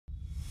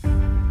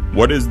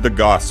What is the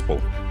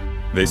gospel?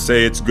 They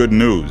say it's good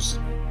news.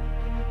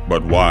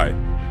 But why?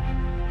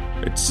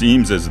 It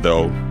seems as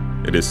though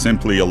it is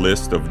simply a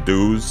list of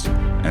do's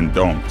and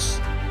don'ts,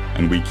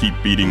 and we keep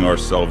beating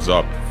ourselves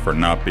up for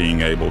not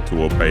being able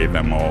to obey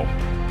them all.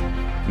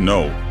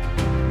 No,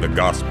 the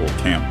gospel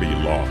can't be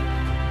law.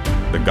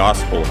 The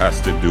gospel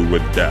has to do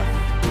with death,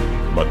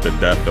 but the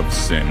death of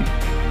sin,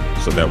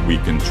 so that we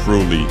can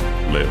truly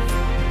live.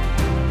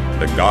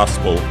 The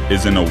gospel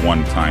isn't a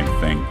one-time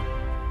thing.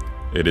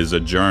 It is a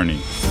journey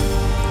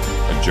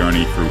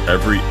through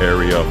every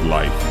area of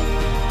life,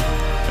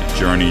 a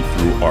journey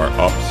through our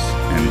ups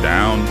and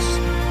downs,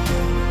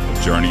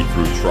 a journey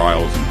through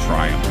trials and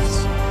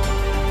triumphs,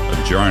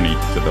 a journey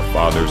to the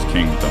Father's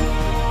kingdom,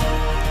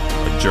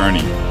 a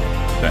journey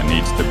that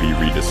needs to be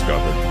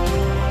rediscovered.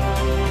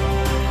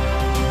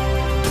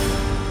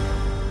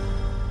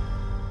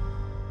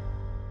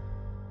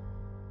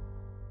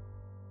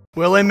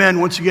 Well, amen.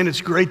 Once again,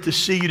 it's great to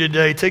see you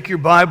today. Take your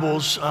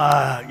Bibles,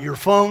 your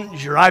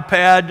phones, your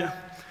iPad,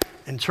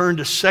 and turn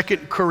to 2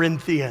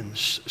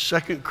 Corinthians.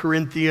 2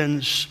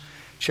 Corinthians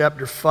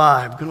chapter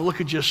 5. I'm going to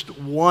look at just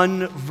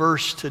one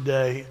verse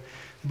today,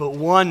 but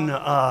one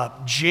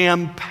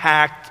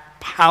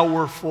jam-packed,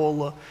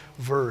 powerful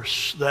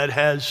verse that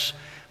has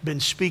been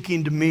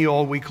speaking to me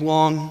all week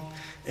long,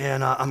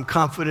 and I'm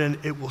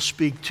confident it will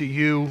speak to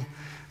you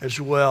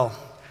as well.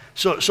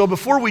 So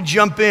before we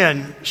jump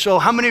in, so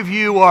how many of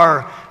you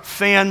are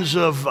fans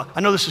of, I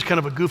know this is kind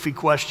of a goofy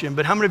question,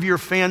 but how many of you are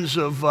fans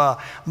of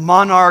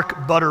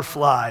monarch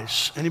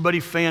butterflies? Anybody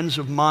fans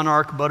of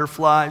monarch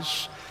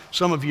butterflies?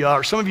 Some of you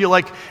are. Some of you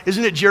like,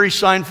 isn't it Jerry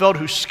Seinfeld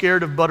who's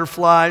scared of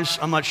butterflies?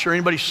 I'm not sure.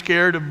 Anybody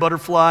scared of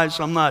butterflies?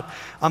 I'm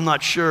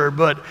not sure.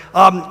 But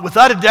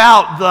without a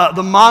doubt,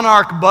 the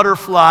monarch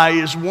butterfly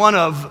is one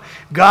of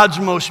God's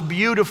most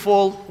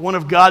beautiful, one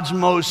of God's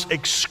most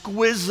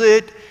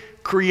exquisite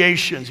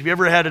creations. Have you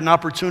ever had an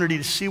opportunity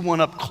to see one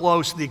up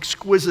close, the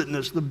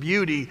exquisiteness, the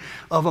beauty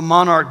of a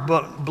monarch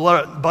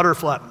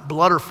butterfly?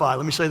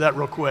 Let me say that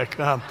real quick.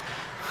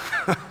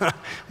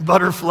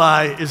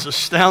 Butterfly is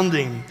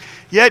astounding.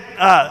 Yet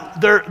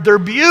their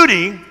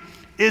beauty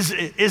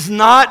is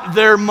not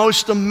their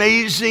most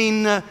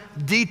amazing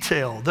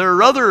detail. There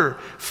are other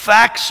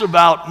facts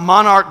about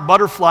monarch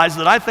butterflies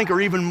that I think are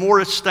even more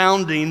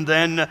astounding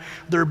than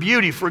their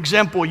beauty. For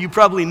example, you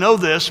probably know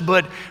this,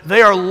 but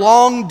they are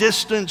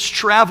long-distance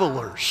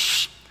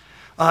travelers.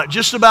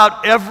 Just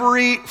about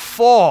every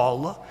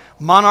fall,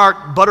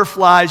 monarch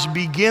butterflies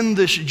begin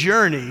this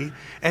journey,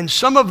 and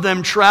some of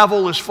them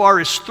travel as far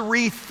as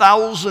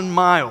 3,000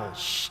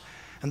 miles.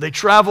 And they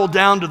travel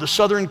down to the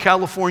Southern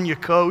California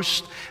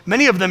coast.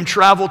 Many of them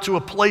travel to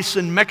a place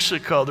in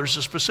Mexico. There's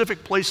a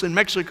specific place in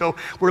Mexico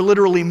where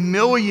literally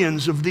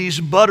millions of these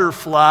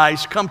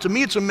butterflies come. To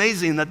me, it's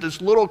amazing that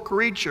this little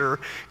creature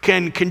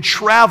can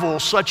travel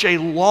such a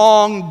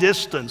long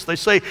distance. They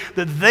say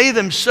that they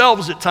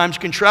themselves at times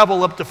can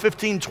travel up to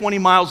 15, 20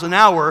 miles an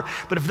hour,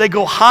 but if they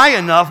go high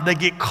enough, they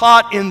get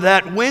caught in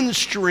that wind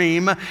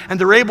stream, and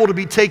they're able to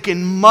be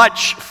taken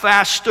much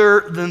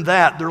faster than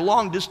that. They're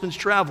long-distance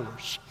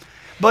travelers.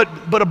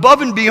 But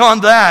above and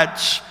beyond that,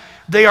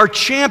 they are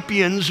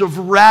champions of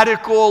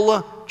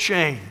radical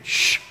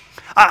change.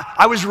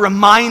 I was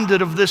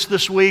reminded of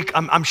this week.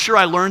 I'm sure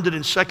I learned it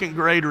in second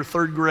grade or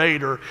third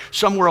grade or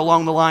somewhere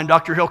along the line.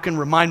 Dr. Hill can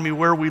remind me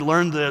where we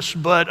learned this.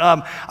 But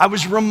I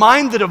was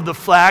reminded of the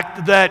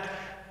fact that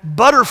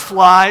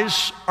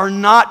butterflies are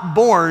not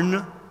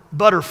born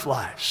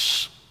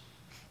butterflies.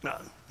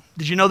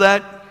 Did you know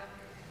that?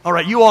 All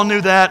right, you all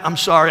knew that. I'm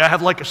sorry, I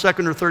have like a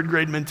second or third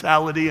grade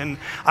mentality, and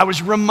I was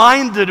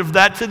reminded of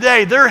that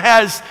today. There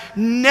has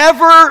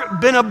never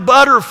been a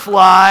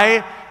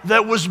butterfly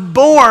that was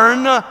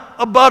born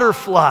a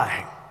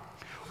butterfly.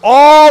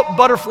 All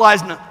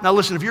butterflies, now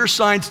listen, if you're a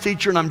science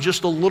teacher and I'm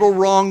just a little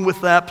wrong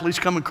with that, please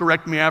come and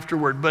correct me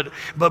afterward, but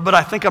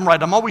I think I'm right.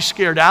 I'm always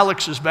scared.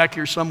 Alex is back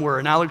here somewhere,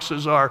 and Alex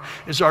is our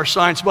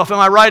science buff. Am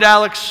I right,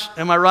 Alex?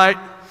 Am I right?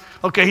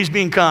 Okay, he's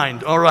being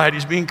kind. All right,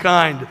 he's being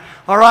kind.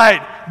 All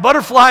right,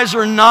 butterflies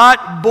are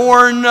not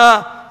born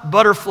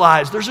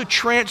butterflies. There's a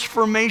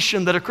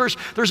transformation that occurs.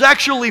 There's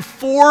actually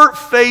 4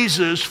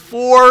 phases,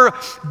 4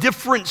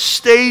 different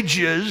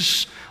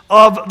stages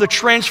of the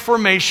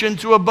transformation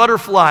to a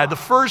butterfly. The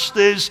first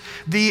is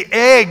the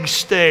egg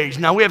stage.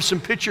 Now, we have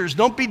some pictures.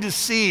 Don't be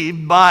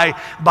deceived by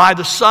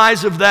the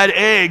size of that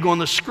egg on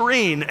the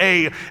screen.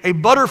 A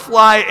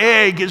butterfly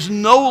egg is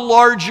no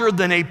larger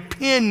than a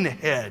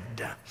pinhead.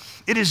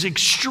 It is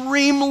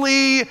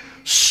extremely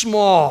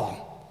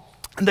small.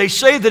 And they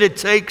say that it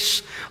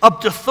takes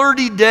up to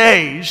 30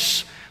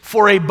 days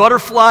for a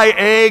butterfly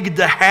egg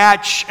to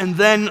hatch and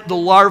then the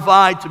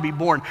larvae to be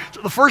born.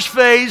 So the first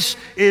phase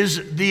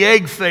is the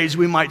egg phase,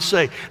 we might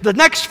say. The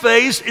next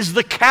phase is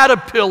the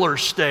caterpillar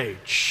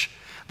stage.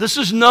 This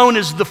is known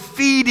as the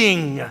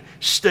feeding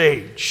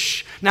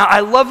stage. Now, I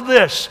love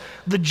this.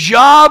 The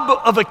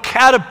job of a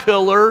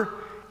caterpillar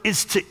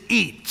is to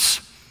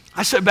eat.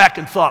 I sat back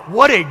and thought,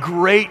 what a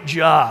great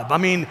job. I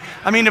mean,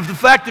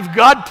 if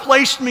God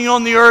placed me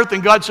on the earth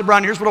and God said,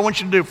 Brian, here's what I want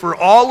you to do. For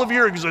all of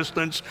your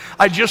existence,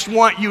 I just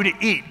want you to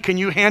eat. Can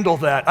you handle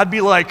that? I'd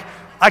be like,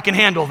 I can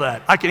handle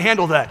that. I can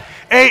handle that.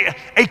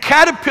 A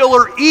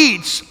caterpillar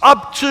eats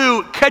up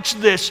to, catch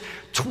this,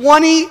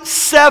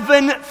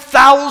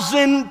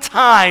 27,000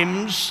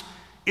 times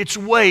its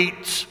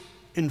weight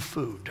in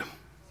food.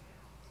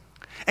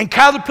 And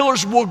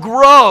caterpillars will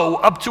grow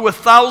up to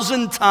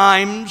 1,000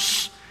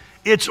 times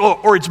its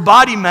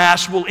body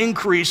mass will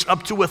increase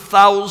up to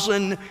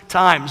 1,000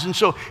 times. And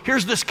so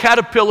here's this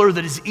caterpillar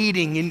that is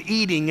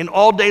eating, and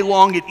all day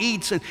long it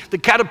eats, and the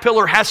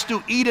caterpillar has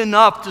to eat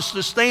enough to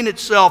sustain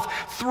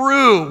itself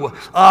through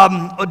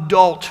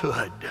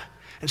adulthood.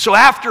 And so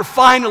after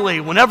finally,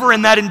 whenever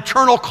in that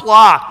internal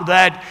clock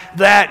that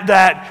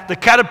the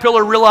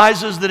caterpillar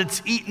realizes that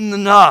it's eaten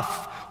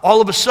enough,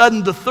 all of a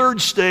sudden the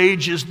third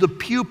stage is the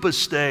pupa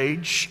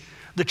stage,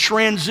 the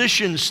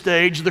transition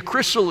stage, the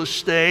chrysalis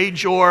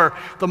stage, or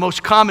the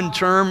most common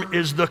term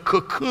is the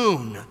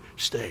cocoon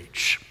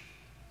stage.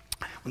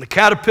 When the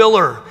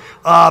caterpillar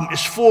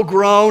is full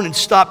grown and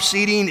stops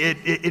eating,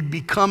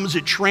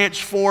 it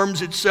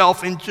transforms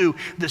itself into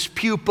this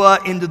pupa,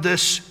 into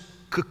this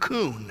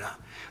cocoon.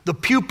 The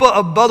pupa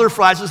of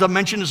butterflies, as I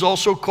mentioned, is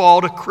also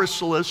called a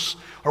chrysalis,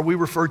 or we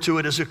refer to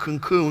it as a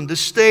cocoon. This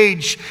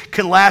stage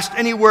can last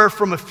anywhere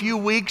from a few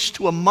weeks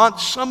to a month.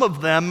 Some of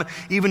them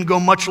even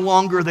go much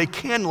longer. They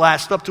can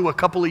last up to a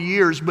couple of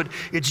years, but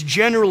it's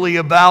generally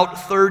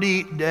about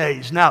 30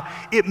 days. Now,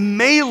 it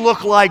may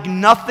look like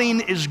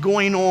nothing is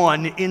going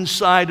on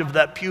inside of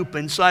that pupa,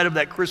 inside of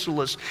that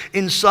chrysalis,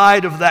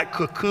 inside of that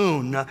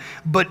cocoon,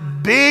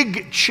 but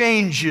big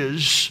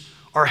changes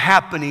are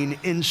happening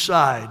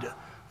inside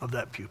of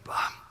that pupa.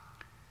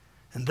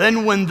 And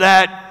then when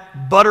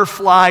that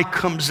butterfly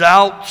comes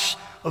out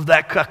of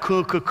that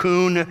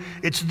cocoon,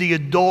 it's the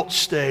adult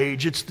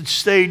stage. It's the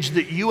stage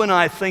that you and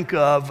I think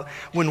of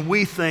when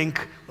we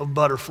think of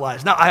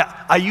butterflies. Now,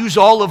 I use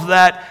all of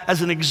that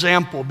as an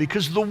example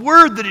because the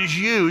word that is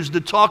used to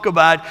talk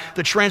about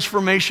the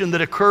transformation that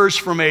occurs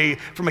from a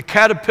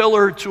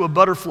caterpillar to a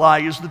butterfly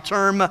is the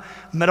term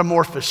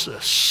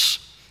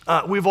metamorphosis.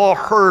 We've all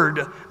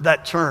heard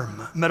that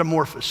term,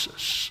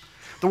 metamorphosis.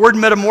 The word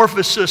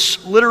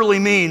metamorphosis literally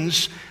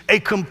means a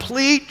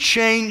complete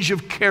change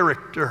of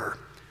character,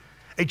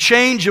 a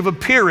change of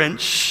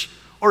appearance,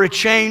 or a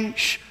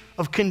change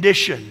of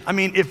condition. I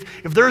mean, if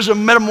there's a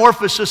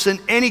metamorphosis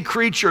in any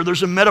creature,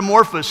 there's a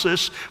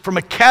metamorphosis from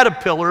a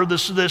caterpillar,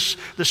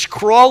 this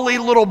crawly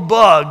little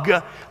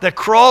bug that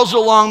crawls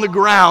along the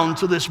ground,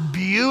 to this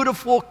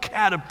beautiful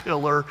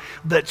caterpillar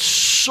that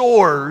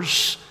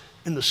soars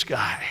in the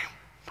sky.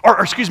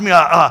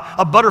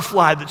 A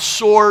butterfly that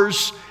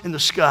soars in the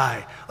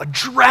sky. A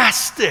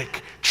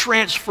drastic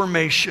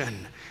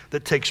transformation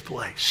that takes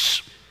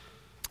place.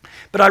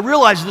 But I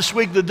realized this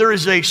week that there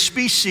is a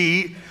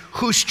species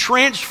whose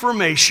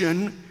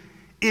transformation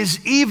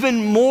is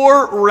even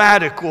more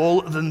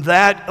radical than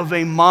that of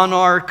a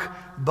monarch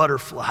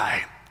butterfly.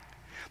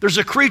 There's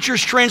a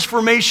creature's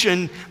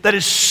transformation that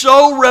is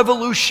so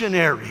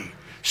revolutionary,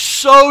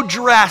 so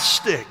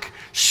drastic,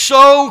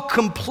 so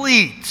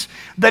complete,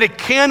 that it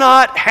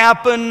cannot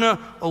happen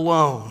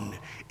alone.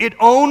 It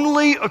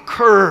only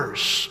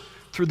occurs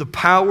through the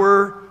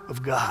power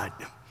of God.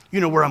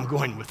 You know where I'm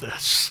going with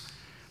this.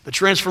 The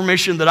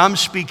transformation that I'm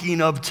speaking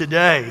of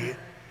today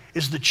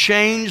is the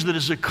change that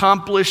is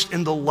accomplished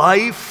in the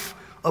life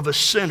of a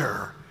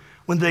sinner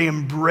when they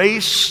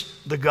embrace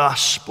the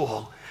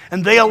gospel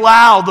and they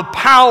allow the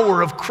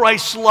power of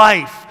Christ's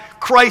life,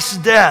 Christ's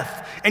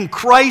death, and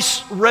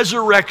Christ's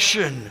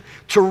resurrection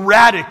to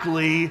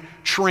radically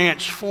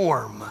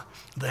transform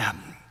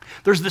them.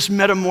 There's this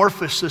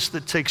metamorphosis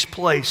that takes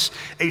place.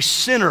 A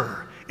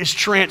sinner is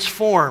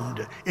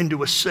transformed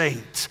into a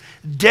saint.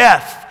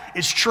 Death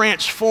is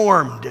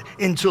transformed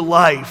into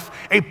life.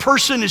 A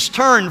person is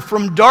turned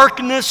from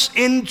darkness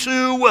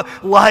into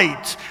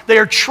light. They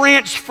are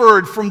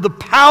transferred from the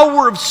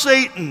power of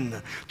Satan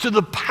to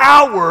the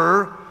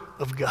power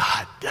of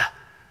God.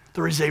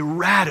 There is a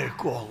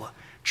radical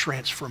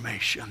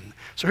transformation.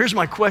 So here's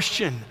my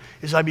question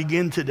as I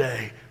begin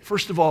today.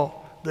 First of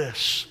all,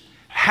 this.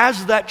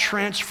 Has that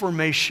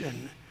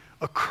transformation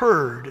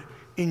occurred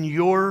in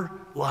your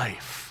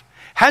life?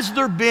 Has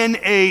there been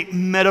a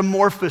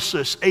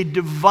metamorphosis, a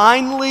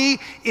divinely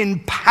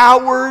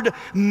empowered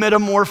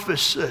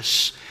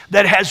metamorphosis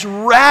that has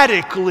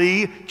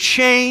radically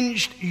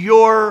changed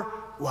your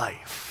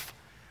life?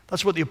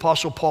 That's what the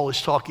Apostle Paul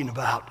is talking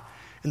about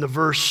in the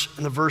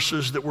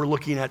verses that we're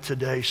looking at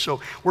today.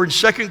 So we're in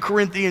 2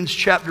 Corinthians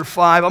chapter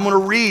 5. I'm going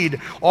to read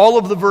all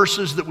of the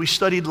verses that we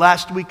studied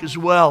last week as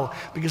well,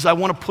 because I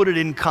want to put it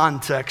in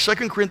context.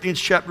 2 Corinthians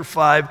chapter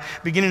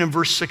 5, beginning in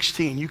verse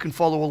 16. You can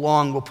follow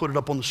along. We'll put it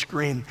up on the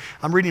screen.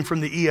 I'm reading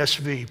from the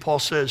ESV. Paul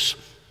says,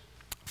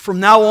 "From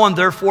now on,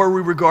 therefore,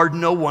 we regard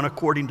no one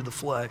according to the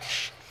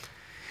flesh.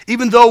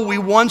 Even though we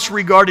once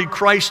regarded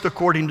Christ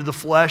according to the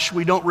flesh,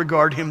 we don't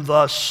regard him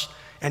thus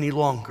any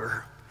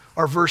longer."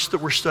 Our verse that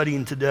we're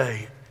studying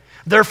today.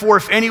 Therefore,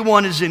 if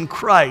anyone is in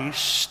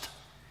Christ,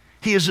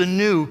 he is a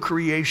new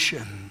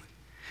creation.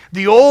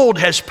 The old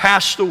has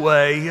passed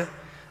away.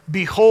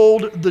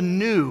 Behold, the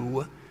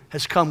new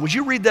has come. Would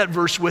you read that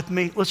verse with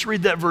me? Let's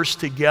read that verse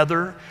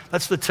together.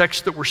 That's the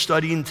text that we're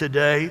studying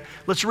today.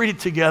 Let's read it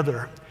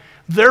together.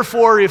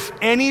 Therefore, if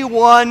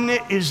anyone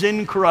is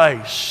in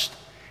Christ,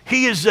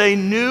 he is a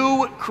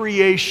new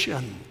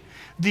creation.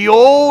 The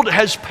old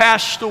has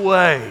passed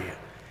away.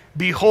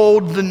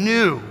 Behold, the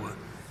new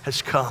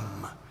has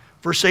come.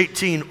 Verse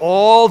 18,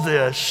 all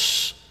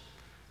this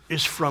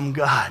is from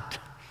God.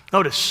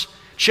 Notice,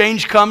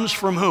 change comes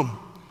from whom?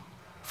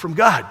 From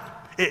God.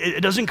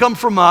 It doesn't come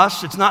from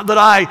us. It's not that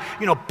I,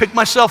 pick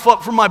myself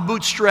up from my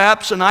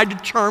bootstraps and I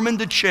determine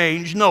to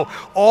change. No,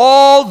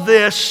 all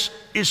this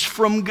is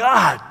from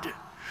God,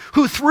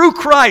 who through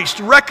Christ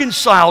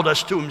reconciled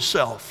us to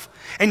himself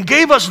and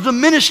gave us the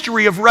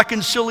ministry of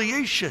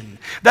reconciliation.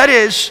 That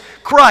is,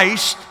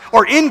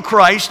 in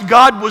Christ,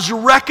 God was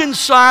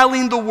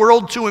reconciling the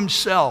world to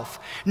himself,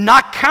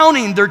 not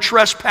counting their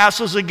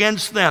trespasses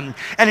against them,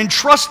 and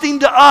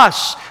entrusting to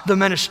us the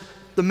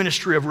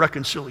ministry of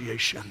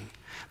reconciliation.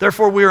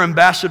 Therefore, we are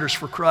ambassadors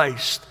for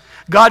Christ,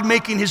 God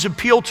making his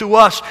appeal to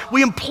us.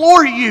 We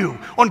implore you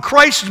on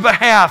Christ's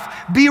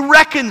behalf, be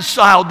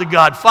reconciled to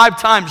God. 5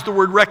 times the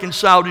word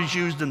reconciled is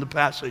used in the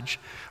passage.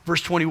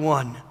 Verse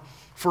 21,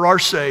 for our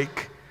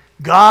sake,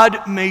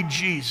 God made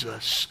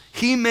Jesus,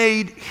 he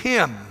made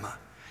him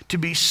to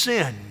be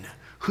sin,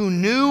 who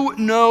knew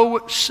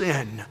no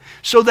sin,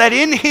 so that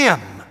in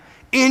him,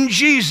 in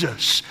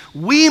Jesus,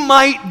 we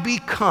might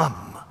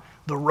become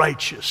the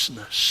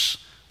righteousness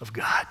of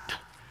God.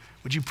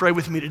 Would you pray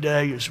with me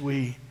today as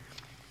we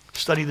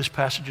study this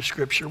passage of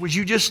Scripture? Would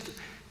you just,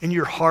 in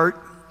your heart,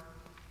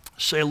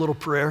 say a little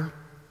prayer?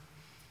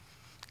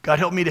 God,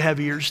 help me to have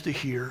ears to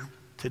hear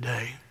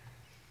today,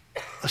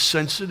 a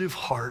sensitive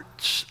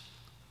heart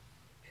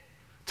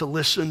to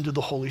listen to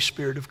the Holy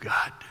Spirit of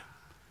God.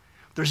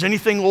 If there's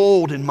anything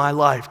old in my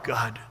life,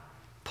 God,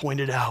 point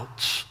it out.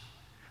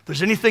 If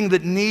there's anything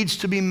that needs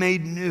to be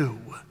made new,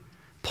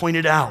 point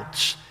it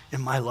out in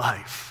my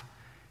life.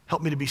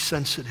 Help me to be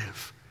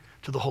sensitive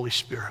to the Holy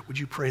Spirit. Would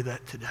you pray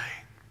that today?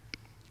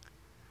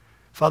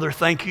 Father,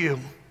 thank you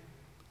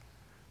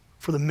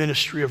for the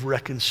ministry of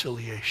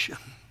reconciliation.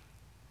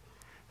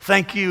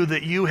 Thank you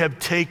that you have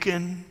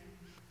taken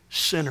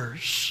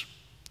sinners,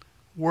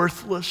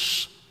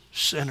 worthless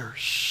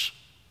sinners,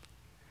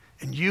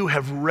 and you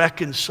have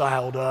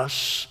reconciled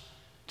us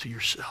to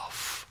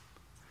yourself.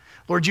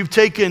 Lord, you've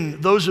taken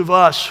those of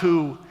us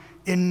who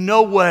in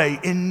no way,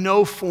 in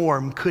no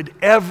form could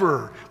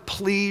ever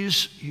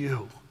please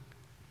you.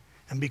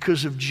 And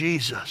because of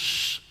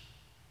Jesus,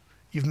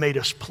 you've made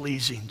us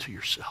pleasing to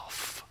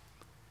yourself.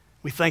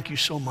 We thank you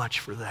so much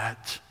for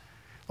that.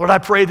 Lord, I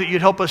pray that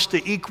you'd help us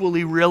to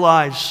equally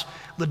realize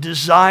the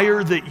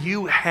desire that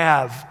you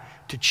have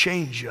to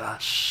change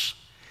us,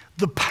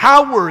 the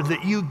power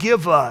that you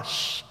give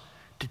us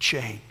to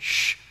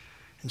change.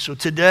 And so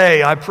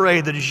today, I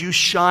pray that as you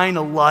shine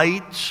a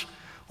light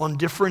on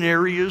different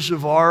areas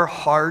of our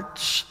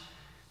hearts,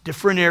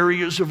 different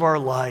areas of our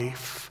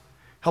life,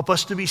 help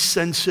us to be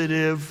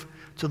sensitive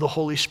to the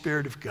Holy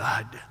Spirit of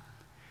God.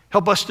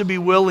 Help us to be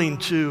willing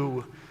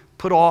to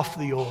put off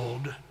the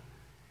old.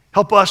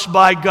 Help us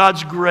by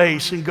God's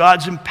grace and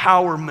God's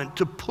empowerment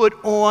to put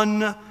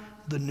on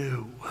the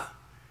new.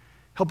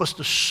 Help us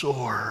to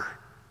soar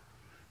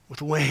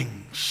with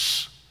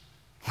wings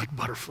like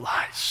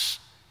butterflies,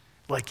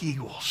 like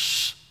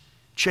eagles.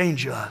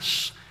 Change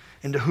us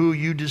into who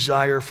you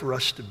desire for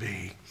us to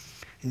be.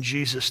 In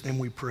Jesus' name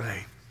we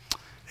pray.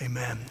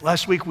 Amen.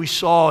 Last week we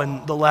saw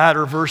in the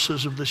latter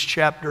verses of this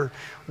chapter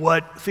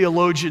what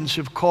theologians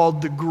have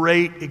called the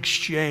great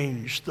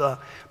exchange, the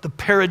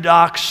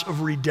paradox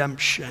of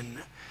redemption.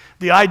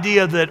 The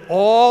idea that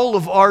all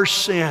of our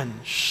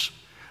sins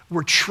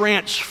were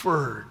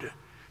transferred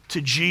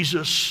to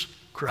Jesus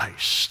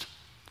Christ.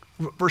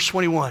 Verse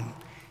 21,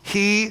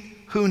 he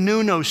who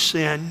knew no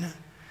sin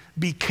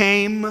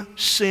became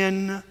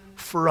sin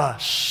for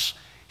us.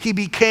 He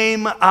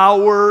became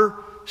our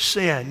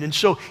sin. And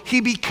so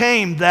he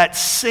became that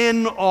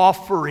sin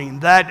offering,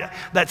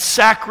 that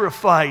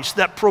sacrifice,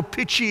 that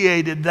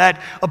propitiated,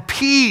 that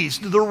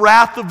appeased the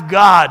wrath of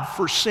God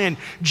for sin.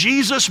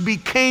 Jesus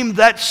became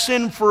that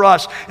sin for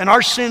us, and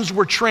our sins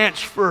were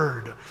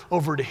transferred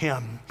over to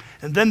him.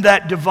 And then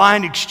that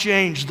divine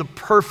exchange, the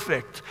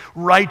perfect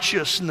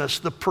righteousness,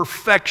 the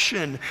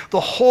perfection,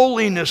 the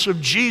holiness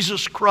of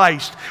Jesus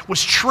Christ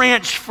was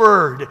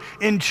transferred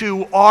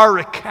into our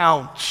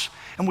accounts.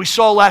 And we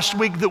saw last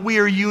week that we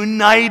are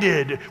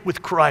united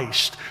with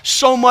Christ.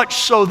 So much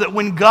so that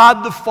when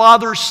God the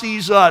Father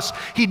sees us,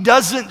 he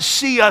doesn't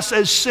see us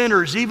as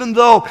sinners. Even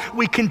though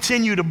we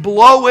continue to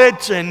blow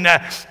it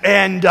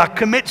and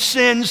commit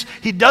sins,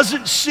 he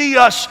doesn't see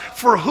us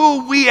for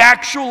who we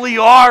actually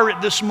are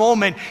at this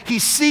moment. He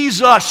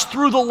sees us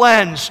through the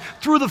lens,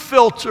 through the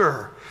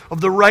filter of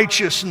the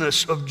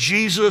righteousness of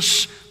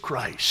Jesus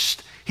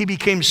Christ. He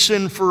became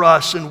sin for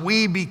us, and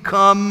we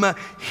become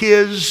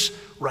his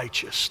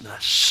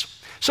righteousness.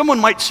 Someone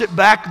might sit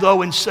back,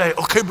 though, and say,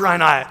 okay,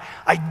 Brian, I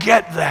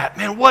get that.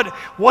 Man,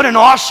 what an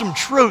awesome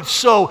truth.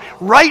 So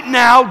right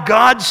now,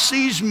 God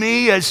sees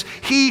me as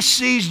he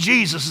sees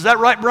Jesus. Is that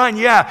right, Brian?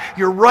 Yeah,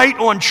 you're right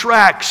on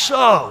track.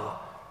 So,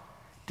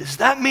 does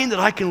that mean that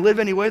I can live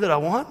any way that I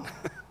want?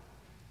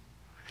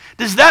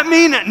 Does that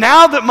mean that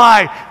now that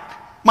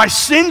my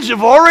sins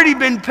have already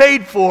been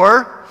paid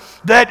for,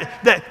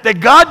 that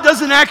God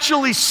doesn't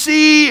actually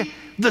see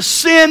the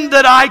sin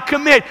that I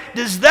commit?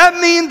 Does that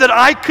mean that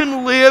I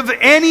can live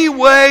any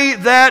way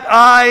that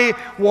I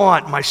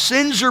want? My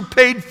sins are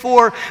paid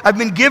for. I've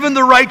been given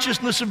the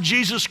righteousness of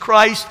Jesus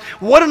Christ.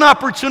 What an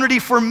opportunity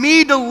for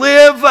me to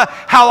live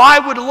how I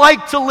would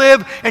like to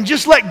live and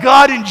just let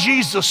God and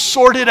Jesus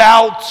sort it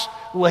out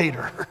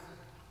later.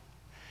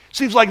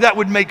 Seems like that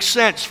would make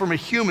sense from a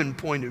human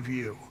point of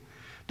view.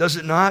 Does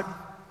it not?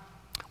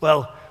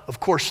 Well, of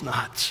course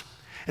not.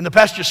 In the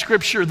passage of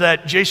Scripture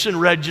that Jason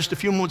read just a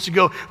few moments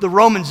ago, the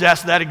Romans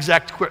asked that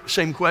exact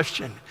same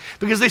question.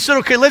 Because they said,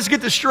 okay, let's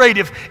get this straight.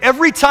 If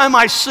every time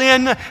I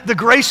sin, the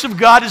grace of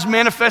God is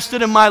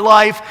manifested in my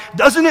life,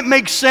 doesn't it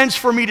make sense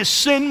for me to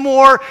sin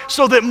more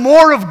so that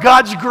more of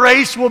God's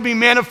grace will be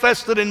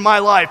manifested in my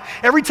life?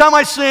 Every time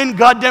I sin,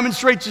 God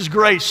demonstrates His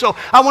grace. So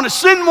I want to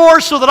sin more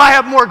so that I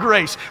have more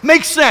grace.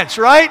 Makes sense,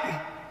 right?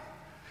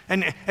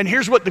 And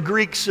here's what the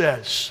Greek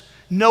says.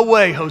 No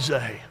way,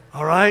 Jose,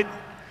 all right?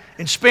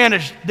 In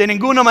Spanish, de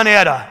ninguna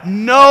manera,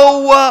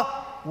 no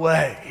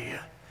way.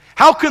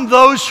 How can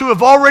those who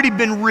have already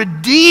been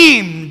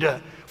redeemed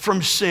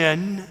from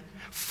sin,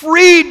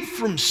 freed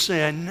from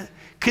sin,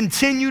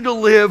 continue to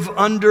live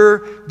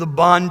under the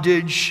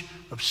bondage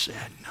of sin?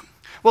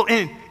 Well,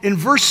 in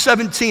verse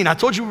 17, I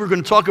told you we were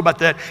going to talk about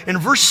that. In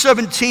verse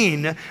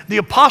 17, the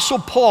Apostle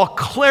Paul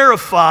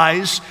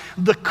clarifies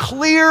the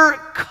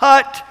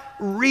clear-cut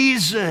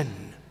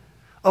reason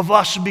of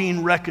us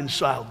being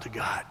reconciled to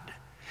God.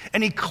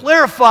 And he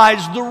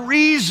clarifies the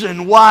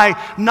reason why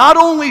not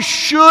only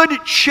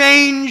should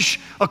change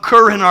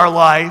occur in our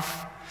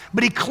life,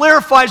 but he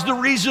clarifies the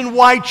reason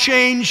why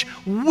change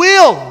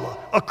will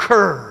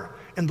occur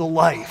in the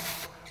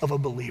life of a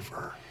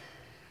believer.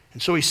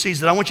 And so he sees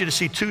that. I want you to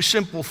see two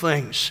simple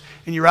things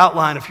in your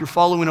outline. If you're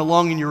following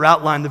along in your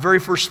outline, the very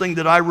first thing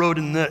that I wrote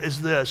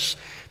is this.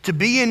 To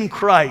be in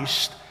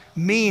Christ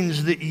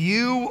means that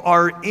you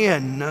are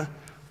in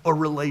a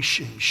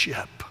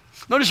relationship.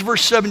 Notice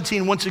verse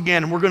 17 once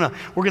again, and we're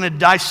gonna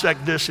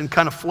dissect this and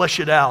kind of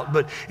flesh it out.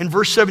 But in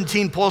verse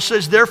 17, Paul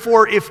says,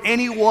 therefore, if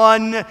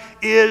anyone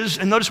is,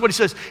 and notice what he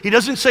says, he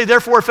doesn't say,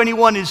 therefore, if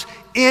anyone is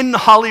in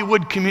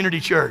Hollywood Community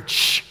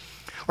Church,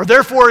 or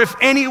therefore, if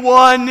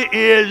anyone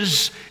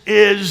is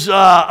in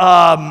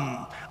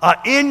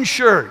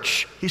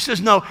church. He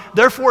says, no,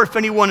 therefore, if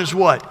anyone is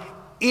what?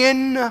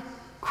 In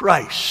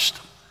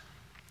Christ.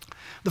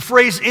 The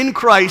phrase in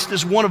Christ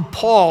is one of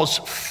Paul's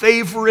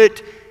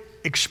favorite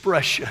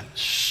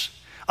expressions.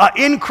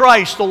 In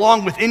Christ,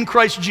 along with in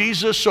Christ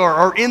Jesus,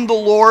 or in the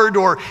Lord,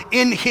 or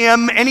in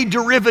Him, any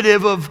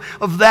derivative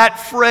of that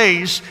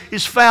phrase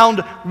is found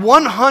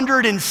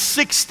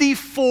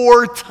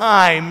 164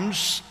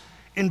 times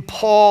in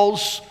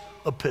Paul's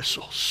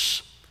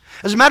epistles.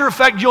 As a matter of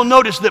fact, you'll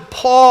notice that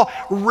Paul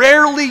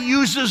rarely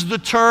uses the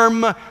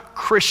term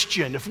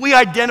Christian. If we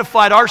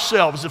identified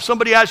ourselves, if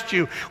somebody asked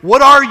you,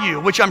 what are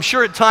you? Which I'm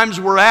sure at times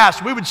we're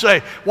asked, we would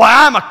say, well,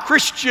 I'm a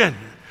Christian.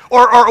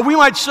 Or we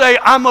might say,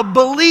 I'm a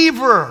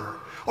believer,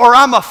 or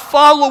I'm a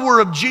follower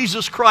of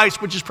Jesus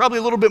Christ, which is probably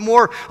a little bit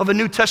more of a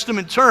New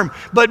Testament term.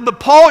 But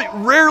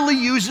Paul rarely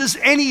uses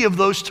any of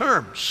those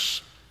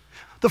terms.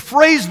 The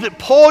phrase that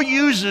Paul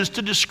uses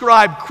to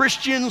describe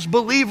Christians,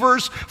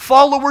 believers,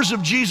 followers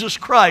of Jesus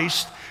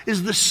Christ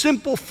is the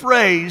simple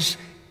phrase,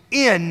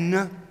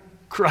 in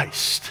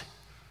Christ.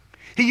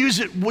 He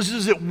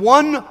uses it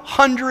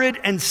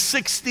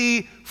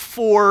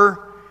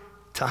 164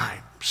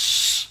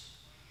 times.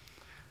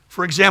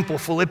 For example,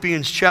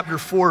 Philippians chapter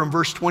 4 and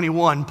verse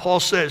 21,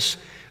 Paul says,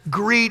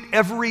 greet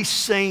every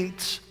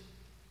saint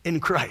in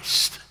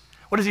Christ.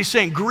 What is he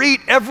saying?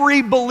 Greet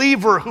every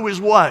believer who is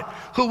what?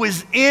 Who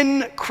is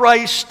in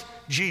Christ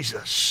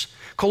Jesus.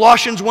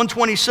 Colossians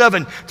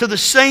 1:27, to the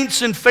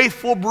saints and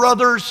faithful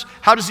brothers,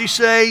 how does he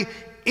say?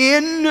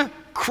 In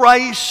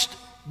Christ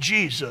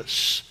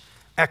Jesus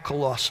at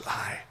Colossae.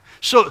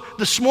 So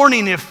this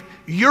morning, if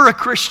you're a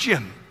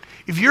Christian,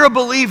 if you're a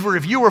believer,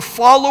 if you're a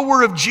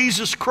follower of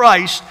Jesus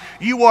Christ,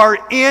 you are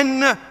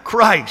in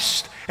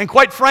Christ. And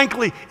quite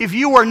frankly, if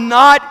you are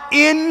not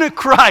in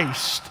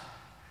Christ,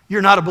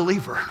 you're not a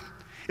believer.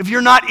 If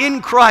you're not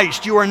in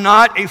Christ, you are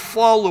not a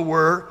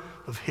follower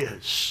of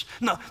His.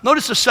 Now,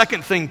 notice the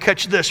second thing,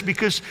 catch this,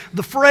 because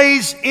the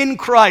phrase in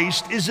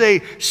Christ is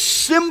a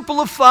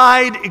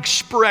simplified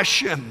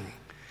expression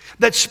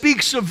that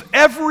speaks of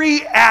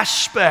every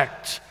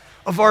aspect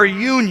of our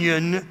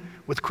union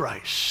with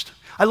Christ.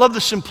 I love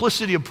the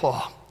simplicity of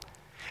Paul.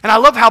 And I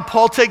love how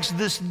Paul takes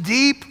this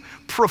deep,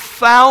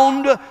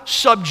 profound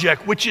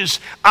subject, which is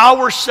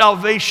our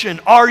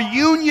salvation, our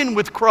union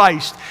with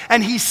Christ,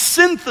 and he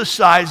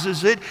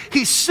synthesizes it,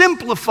 he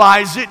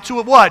simplifies it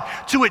to what?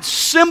 To its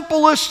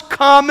simplest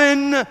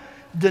common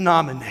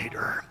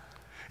denominator.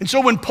 And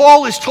so when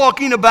Paul is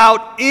talking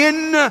about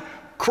in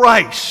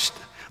Christ,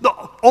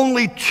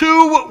 only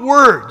two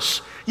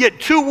words, yet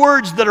two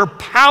words that are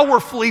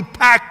powerfully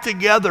packed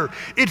together,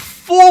 it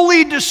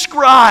fully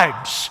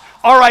describes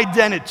our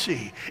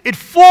identity. It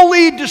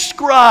fully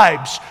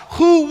describes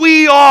who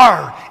we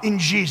are in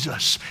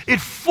Jesus.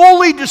 It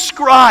fully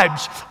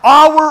describes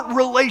our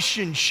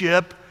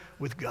relationship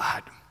with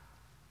God.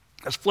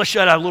 Let's flesh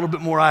that out a little bit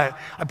more. I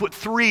put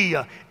 3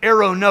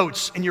 arrow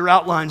notes in your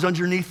outlines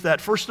underneath that.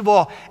 First of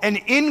all, an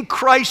in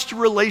Christ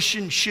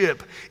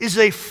relationship is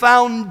a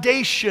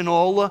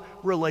foundational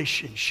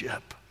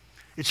relationship.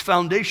 It's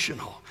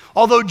foundational.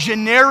 Although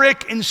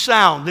generic in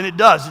sound, and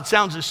it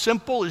sounds as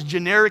simple, as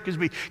generic as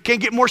we can't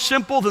get more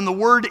simple than the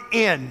word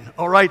in,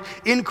 all right?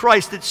 In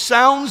Christ, it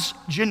sounds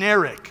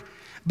generic,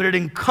 but it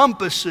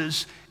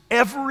encompasses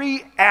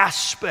every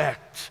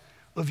aspect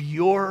of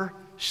your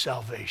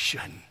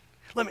salvation.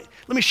 Let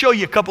me show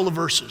you a couple of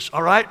verses,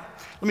 all right?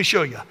 Let me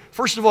show you.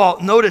 First of all,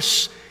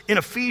 notice in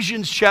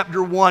Ephesians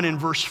chapter 1 and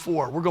verse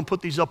 4. We're going to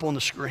put these up on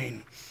the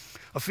screen.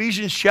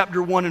 Ephesians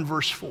chapter 1 and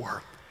verse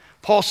 4.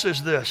 Paul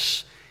says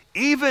this,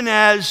 even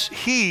as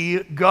he,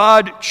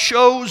 God,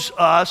 chose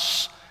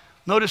us,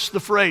 notice the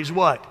phrase,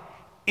 what?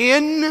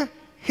 In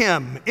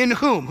him. In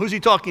whom? Who's he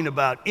talking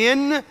about?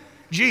 In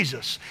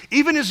Jesus.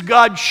 Even as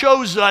God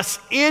chose us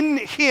in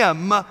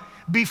him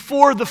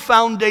before the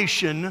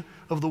foundation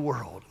of the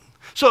world.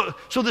 So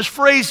this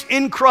phrase,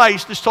 in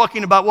Christ, is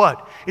talking about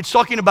what? It's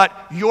talking about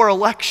your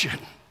election.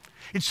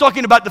 It's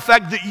talking about the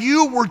fact that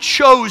you were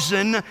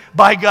chosen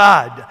by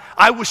God.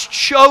 I was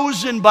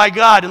chosen by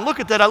God. And look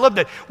at that. I love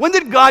that. When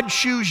did God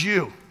choose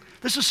you?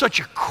 This is such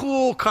a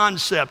cool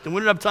concept, and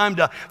we don't have time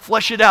to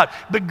flesh it out.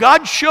 But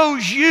God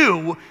chose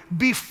you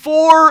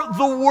before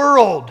the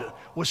world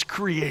was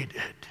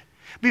created.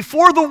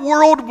 Before the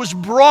world was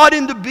brought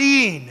into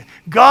being,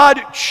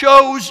 God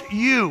chose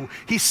you.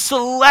 He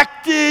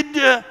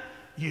selected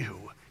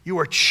you. You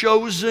are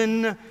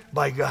chosen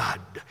by God.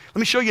 Let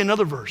me show you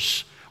another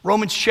verse.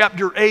 Romans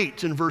chapter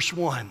 8 and verse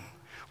 1.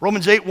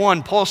 Romans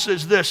 8:1, Paul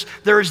says this,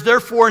 there is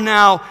therefore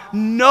now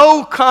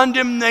no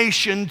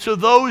condemnation to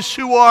those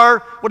who are,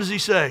 what does he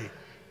say?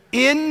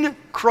 In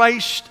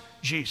Christ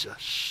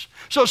Jesus.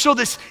 So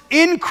this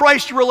in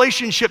Christ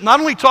relationship not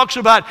only talks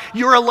about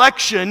your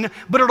election,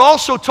 but it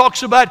also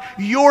talks about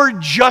your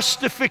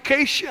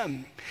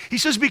justification. He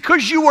says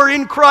because you are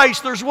in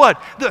Christ, there's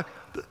what?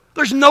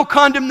 There's no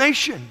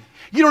condemnation.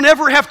 You don't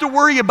ever have to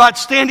worry about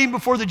standing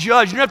before the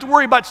judge. You don't have to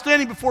worry about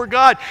standing before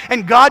God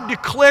and God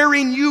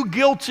declaring you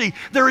guilty.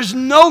 There is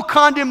no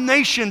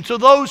condemnation to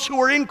those who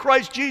are in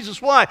Christ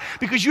Jesus. Why?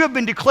 Because you have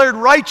been declared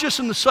righteous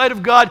in the sight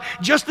of God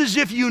just as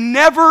if you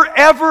never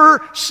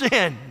ever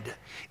sinned.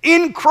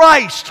 In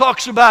Christ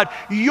talks about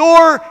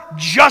your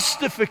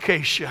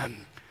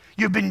justification.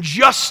 You've been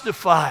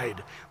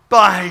justified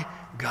by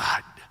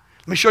God.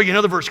 Let me show you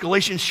another verse,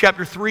 Galatians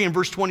chapter 3 and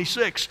verse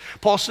 26.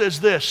 Paul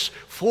says this,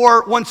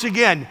 for once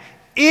again,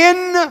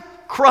 in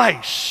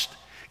Christ,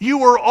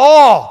 you are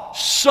all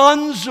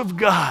sons of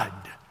God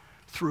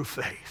through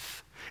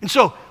faith. And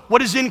so, what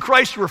does in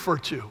Christ refer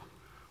to?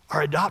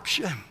 Our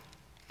adoption.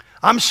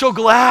 I'm so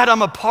glad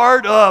I'm a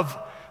part of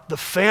the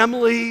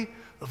family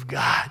of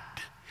God.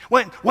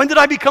 When did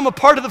I become a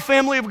part of the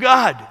family of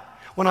God?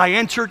 When I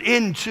entered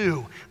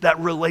into that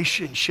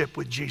relationship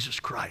with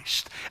Jesus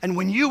Christ. And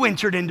when you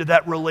entered into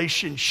that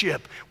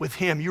relationship with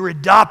Him, you're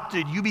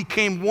adopted, you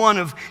became one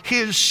of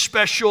His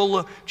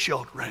special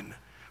children.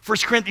 1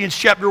 Corinthians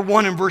chapter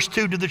 1 and verse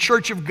 2, to the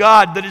church of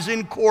God that is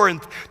in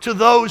Corinth, to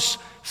those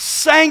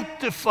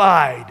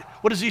sanctified,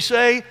 what does he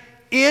say?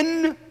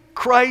 In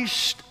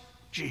Christ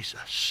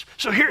Jesus.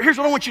 So here's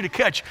what I want you to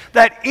catch.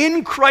 That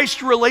in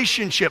Christ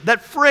relationship,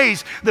 that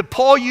phrase that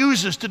Paul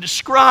uses to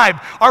describe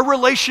our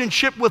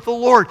relationship with the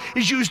Lord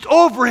is used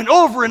over and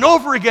over and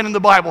over again in the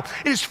Bible.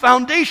 It is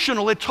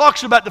foundational. It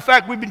talks about the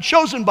fact we've been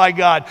chosen by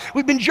God.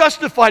 We've been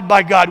justified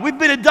by God. We've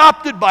been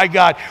adopted by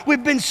God.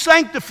 We've been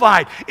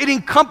sanctified. It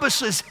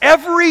encompasses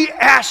every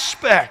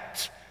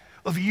aspect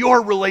of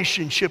your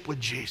relationship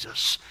with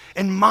Jesus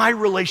and my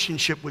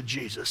relationship with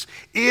Jesus.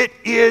 It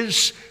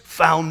is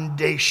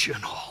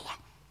foundational.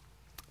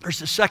 There's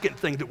the second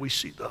thing that we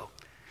see, though.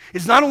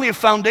 It's not only a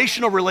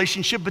foundational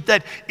relationship, but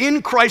that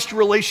in Christ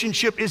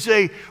relationship is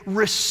a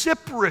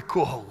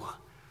reciprocal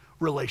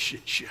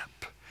relationship.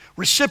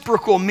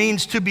 Reciprocal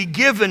means to be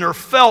given or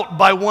felt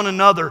by one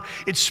another.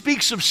 It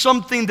speaks of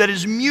something that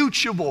is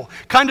mutual,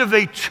 kind of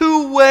a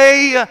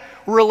two-way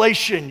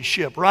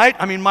relationship, right?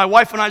 I mean, my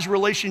wife and I's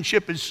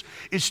relationship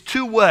is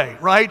two-way,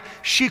 right?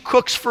 She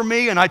cooks for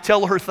me and I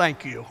tell her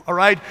thank you, all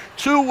right?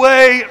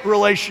 Two-way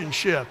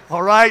relationship,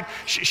 all right?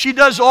 She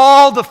does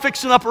all the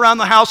fixing up around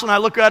the house and I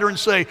look at her and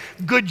say,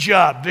 good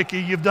job, Vicki,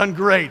 you've done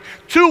great.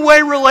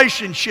 Two-way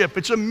relationship.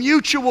 It's a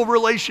mutual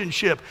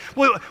relationship.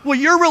 Well,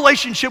 your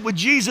relationship with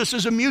Jesus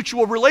is a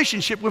mutual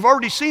relationship. We've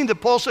already seen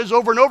that Paul says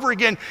over and over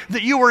again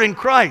that you are in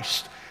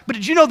Christ. But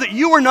did you know that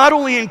you are not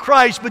only in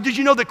Christ, but did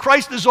you know that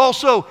Christ is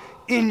also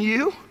in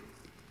you?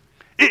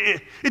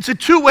 It's a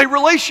two-way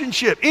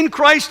relationship. In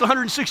Christ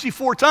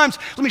 164 times.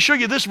 Let me show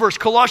you this verse,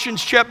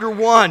 Colossians chapter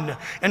 1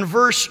 and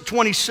verse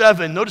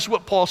 27. Notice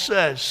what Paul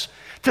says.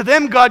 To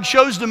them God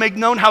chose to make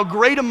known how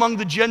great among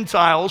the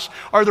Gentiles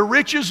are the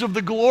riches of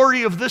the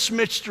glory of this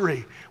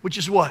mystery, which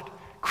is what?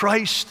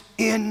 Christ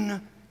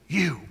in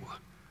you,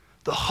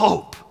 the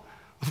hope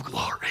of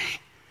glory.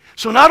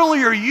 So not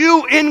only are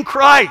you in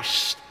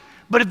Christ,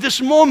 but at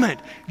this moment,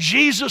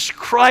 Jesus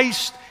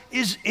Christ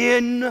is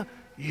in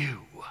you.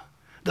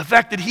 The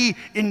fact that He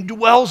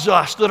indwells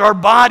us, that our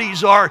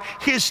bodies are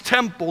His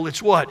temple,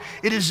 it's what?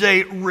 It is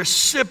a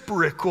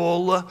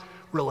reciprocal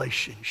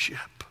relationship.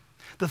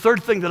 The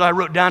third thing that I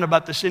wrote down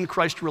about this in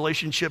Christ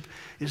relationship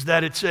is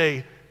that it's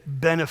a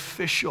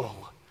beneficial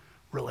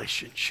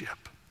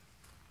relationship.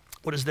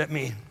 What does that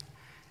mean?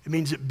 It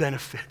means it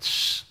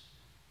benefits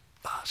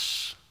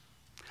us.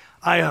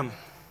 I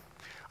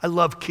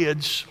love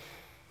kids.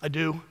 I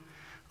do.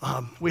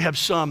 We have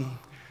some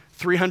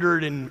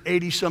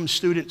 380-some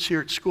students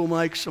here at School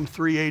Mike, some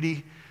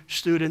 380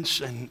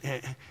 students,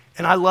 and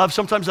I love,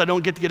 sometimes I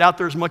don't get to get out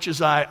there as much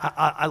as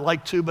I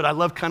like to, but I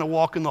love kind of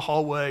walking the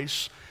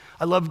hallways.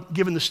 I love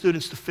giving the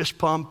students the fist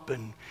pump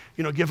and,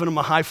 giving them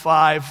a high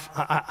five.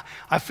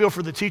 I feel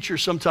for the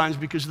teachers sometimes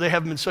because they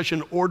have them in such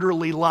an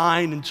orderly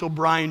line until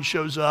Brian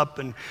shows up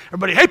and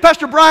everybody, hey,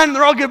 Pastor Brian, and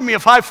they're all giving me a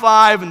high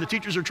five and the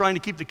teachers are trying to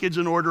keep the kids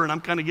in order and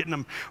I'm kind of getting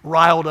them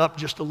riled up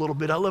just a little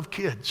bit. I love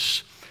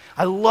kids.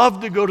 I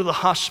love to go to the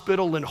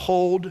hospital and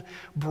hold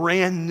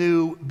brand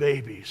new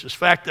babies. In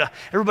fact,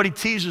 everybody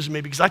teases me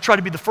because I try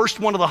to be the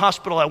first one to the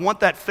hospital. I want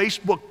that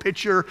Facebook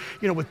picture,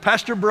 with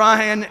Pastor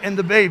Brian and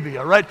the baby,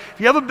 all right? If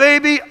you have a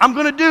baby, I'm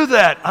going to do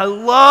that. I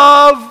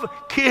love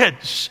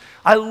kids.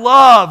 I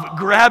love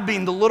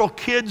grabbing the little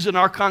kids in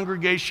our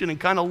congregation and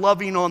kind of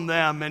loving on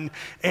them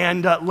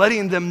and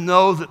letting them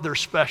know that they're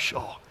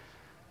special.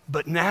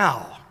 But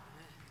now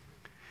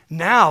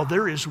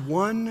there is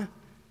one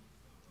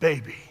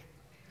baby.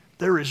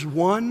 There is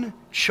one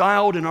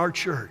child in our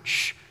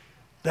church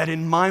that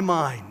in my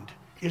mind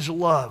is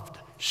loved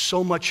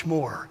so much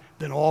more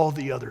than all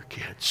the other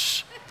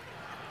kids.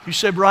 You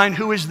say, Brian,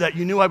 who is that?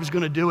 You knew I was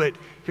going to do it.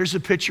 Here's a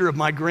picture of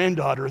my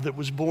granddaughter that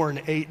was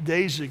born 8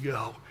 days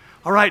ago.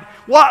 All right,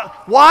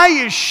 why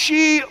is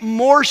she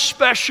more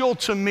special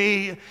to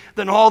me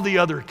than all the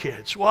other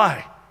kids?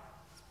 Why?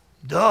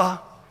 Duh,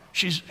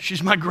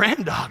 she's my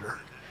granddaughter.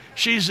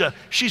 She's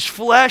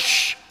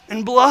flesh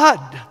and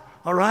blood,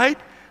 all right?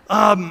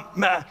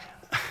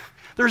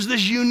 There's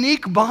this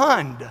unique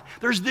bond.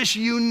 There's this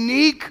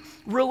unique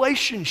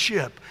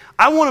relationship.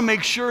 I want to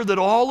make sure that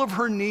all of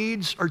her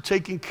needs are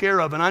taken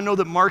care of. And I know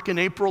that Mark and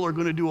April are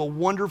going to do a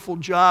wonderful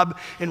job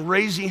in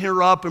raising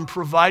her up and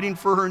providing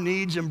for her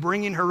needs and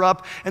bringing her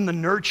up in the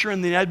nurture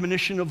and the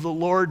admonition of the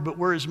Lord. But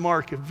where is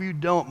Mark? If you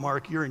don't,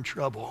 Mark, you're in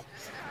trouble.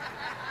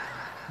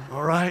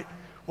 All right?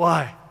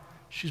 Why?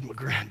 She's my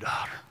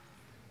granddaughter.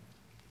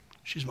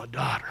 She's my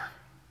daughter.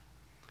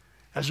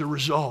 As a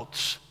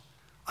result,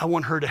 I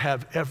want her to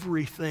have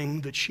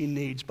everything that she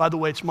needs. By the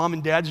way, it's mom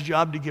and dad's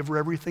job to give her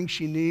everything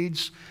she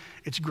needs.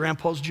 It's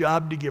grandpa's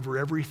job to give her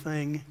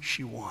everything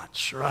she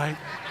wants, right?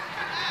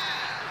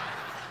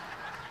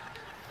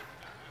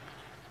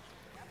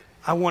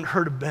 I want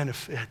her to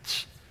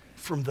benefit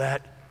from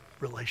that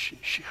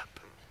relationship.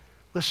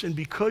 Listen,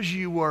 because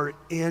you are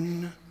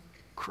in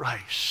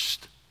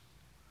Christ,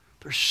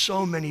 there's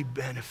so many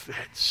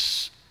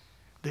benefits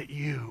that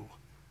you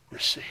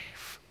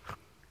receive.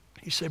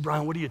 You say,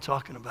 Brian, what are you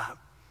talking about?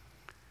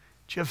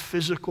 Do you have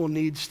physical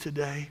needs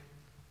today?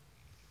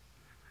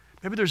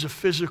 Maybe there's a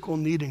physical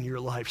need in your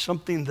life,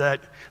 something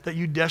that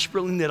you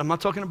desperately need. I'm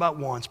not talking about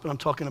wants, but I'm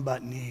talking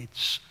about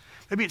needs.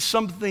 Maybe it's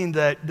something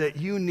that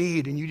you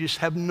need and you just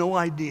have no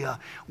idea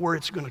where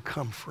it's going to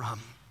come from.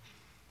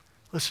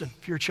 Listen,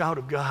 if you're a child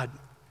of God,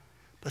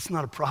 that's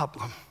not a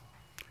problem.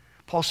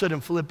 Paul said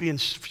in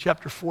Philippians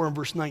chapter 4 and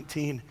verse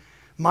 19,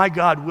 my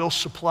God will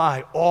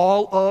supply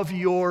all of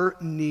your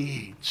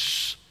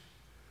needs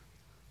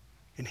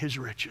in His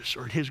riches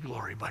or in His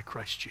glory by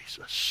Christ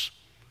Jesus.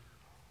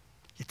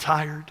 You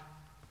tired?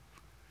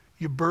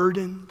 You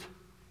burdened?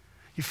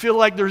 You feel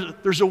like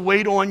there's a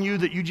weight on you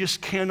that you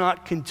just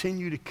cannot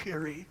continue to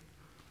carry?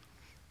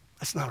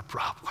 That's not a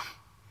problem.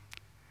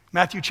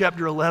 Matthew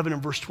chapter 11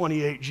 and verse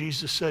 28,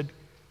 Jesus said,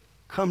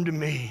 come to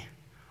me,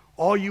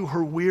 all you who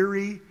are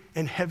weary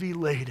and heavy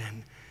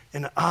laden,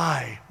 and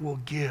I will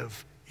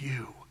give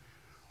you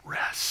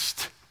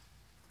rest.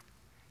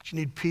 Do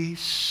you need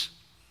peace?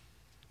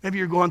 Maybe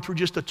you're going through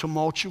just a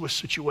tumultuous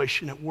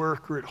situation at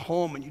work or at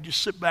home, and you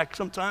just sit back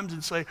sometimes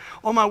and say,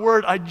 oh my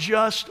word, I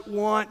just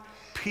want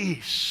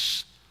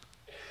peace.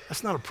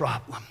 That's not a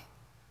problem.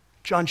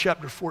 John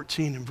chapter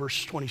 14 and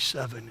verse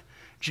 27,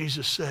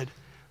 Jesus said,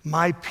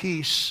 my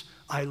peace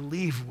I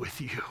leave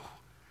with you.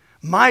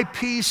 My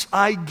peace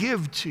I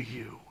give to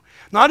you.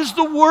 Not as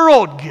the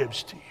world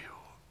gives to you.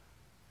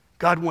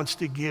 God wants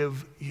to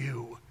give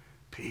you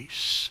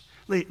peace.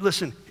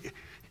 Listen,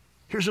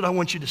 here's what I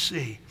want you to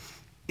see.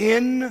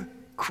 In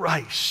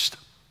Christ,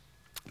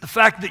 the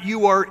fact that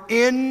you are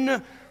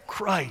in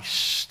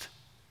Christ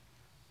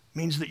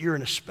means that you're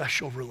in a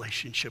special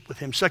relationship with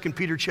him. 2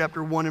 Peter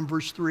chapter 1 and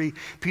verse 3,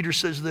 Peter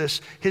says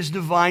this, his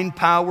divine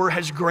power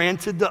has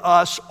granted to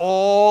us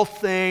all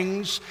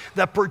things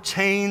that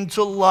pertain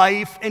to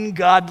life and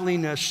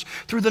godliness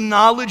through the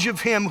knowledge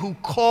of him who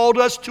called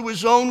us to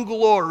his own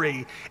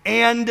glory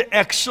and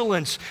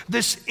excellence.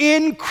 This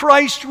in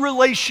Christ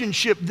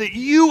relationship that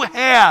you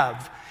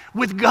have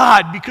with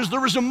God, because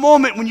there was a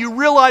moment when you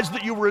realized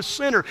that you were a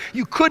sinner.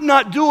 You could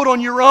not do it on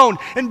your own.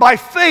 And by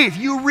faith,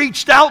 you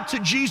reached out to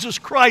Jesus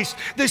Christ.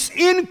 This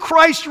in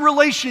Christ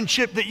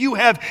relationship that you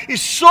have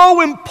is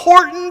so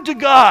important to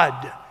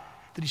God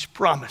that he's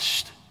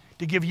promised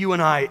to give you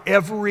and I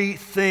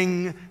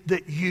everything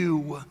that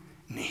you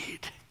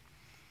need.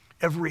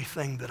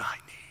 Everything that I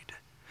need.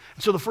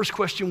 And so the first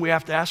question we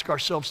have to ask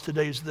ourselves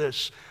today is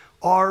this: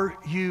 are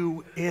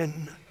you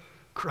in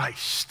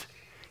Christ?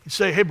 You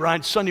say, hey,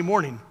 Brian, it's Sunday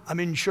morning. I'm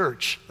in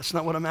church. That's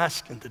not what I'm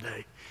asking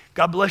today.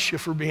 God bless you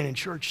for being in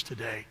church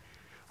today.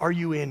 Are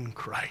you in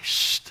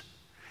Christ?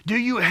 Do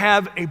you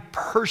have a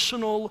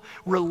personal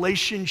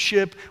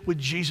relationship with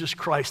Jesus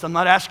Christ? I'm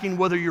not asking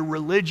whether you're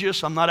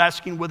religious. I'm not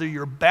asking whether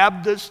you're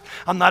Baptist.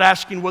 I'm not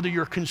asking whether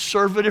you're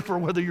conservative or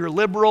whether you're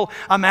liberal.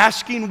 I'm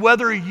asking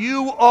whether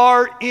you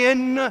are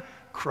in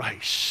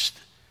Christ.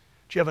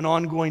 Do you have an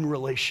ongoing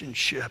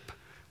relationship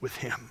with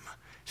him?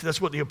 See,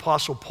 that's what the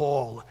Apostle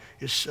Paul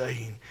is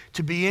saying.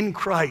 To be in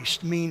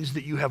Christ means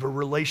that you have a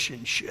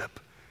relationship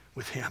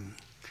with him.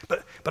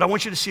 But I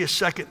want you to see a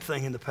second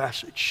thing in the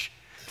passage.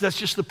 That's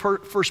just the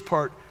first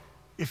part.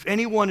 If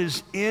anyone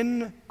is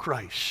in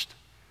Christ.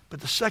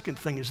 But the second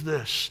thing is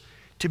this: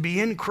 to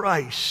be in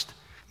Christ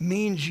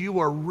means you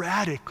are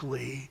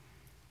radically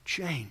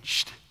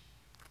changed.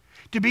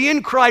 To be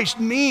in Christ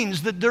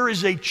means that there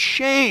is a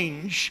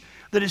change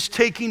that is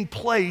taking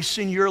place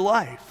in your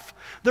life.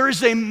 There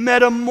is a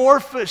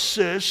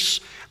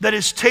metamorphosis that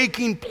is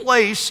taking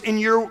place in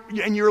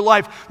your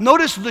life.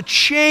 Notice the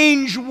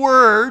change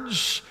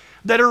words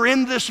that are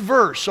in this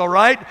verse, all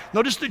right?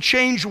 Notice the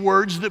change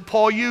words that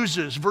Paul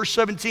uses. Verse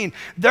 17,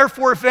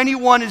 therefore if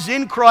anyone is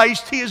in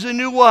Christ, he is a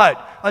new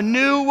what? A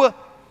new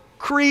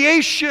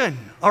creation,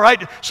 all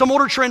right? Some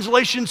older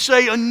translations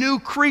say a new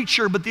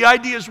creature, but the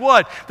idea is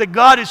what? That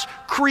God is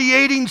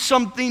creating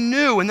something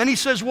new. And then he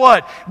says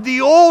what?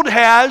 The old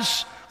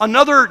has...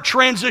 Another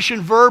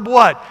transition verb,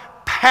 what?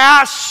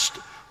 Passed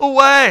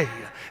away.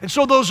 And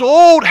so those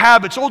old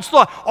habits, old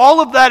stuff,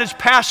 all of that is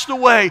passed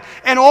away.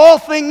 And all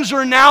things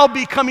are now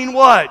becoming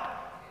what?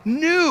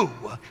 New.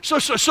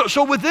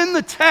 So within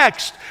the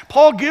text,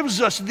 Paul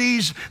gives us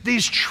these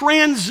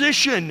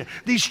transition,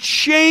 these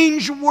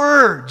change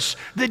words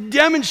that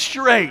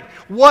demonstrate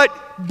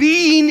what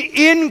being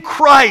in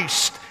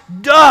Christ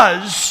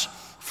does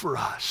for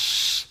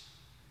us.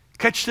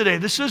 Catch today,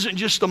 this isn't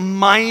just a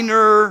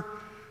minor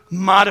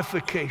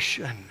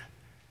modification.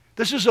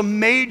 This is a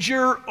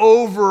major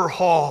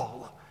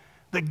overhaul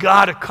that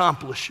God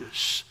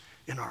accomplishes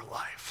in our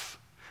life.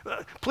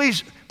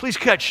 Please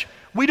catch,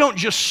 we don't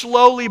just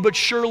slowly but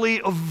surely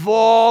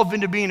evolve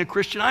into being a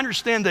Christian. I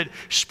understand that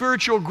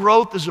spiritual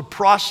growth is a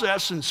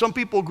process, and some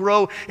people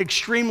grow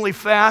extremely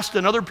fast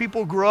and other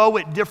people grow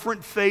at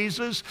different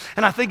phases.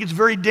 And I think it's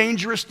very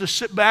dangerous to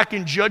sit back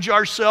and judge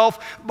ourselves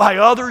by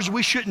others.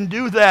 We shouldn't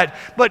do that.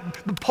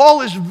 But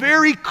Paul is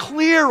very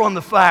clear on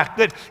the fact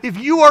that if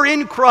you are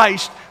in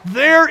Christ,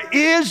 there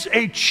is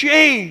a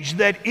change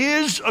that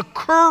is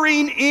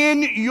occurring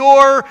in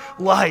your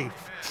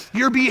life.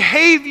 Your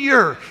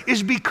behavior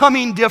is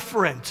becoming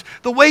different.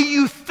 The way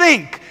you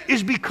think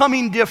is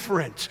becoming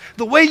different.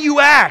 The way you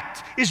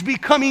act is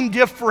becoming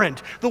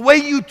different. The way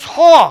you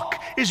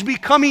talk is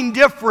becoming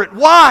different.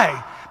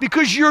 Why?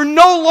 Because you're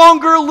no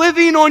longer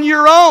living on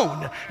your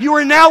own. You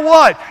are now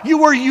what?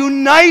 You are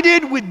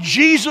united with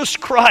Jesus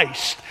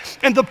Christ.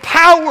 And the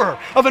power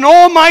of an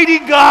almighty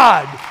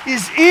God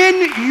is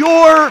in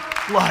your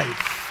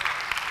life.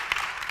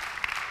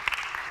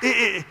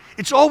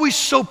 It's always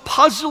so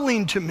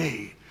puzzling to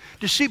me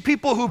to see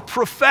people who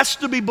profess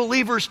to be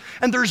believers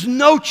and there's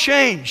no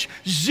change,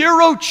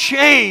 zero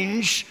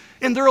change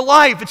in their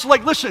life. It's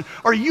like, listen,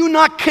 are you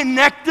not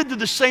connected to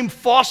the same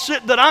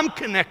faucet that I'm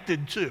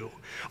connected to?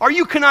 Are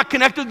you not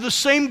connected to the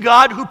same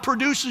God who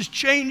produces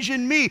change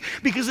in me?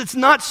 Because it's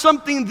not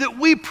something that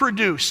we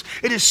produce.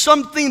 It is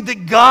something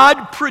that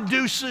God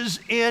produces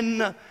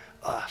in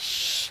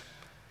us.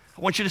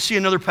 I want you to see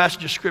another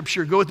passage of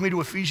Scripture. Go with me to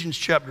Ephesians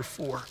chapter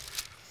 4.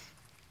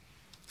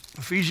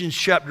 Ephesians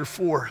chapter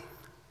 4.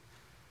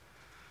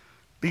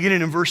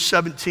 Beginning in verse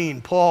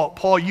 17,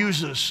 Paul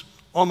uses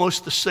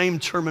almost the same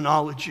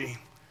terminology.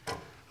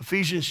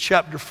 Ephesians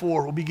chapter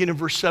 4, we'll begin in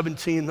verse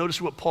 17.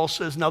 Notice what Paul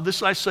says. Now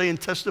this I say and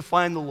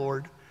testify in the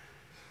Lord,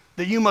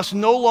 that you must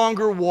no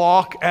longer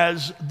walk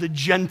as the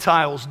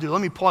Gentiles do.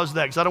 Let me pause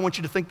that because I don't want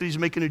you to think that he's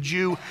making a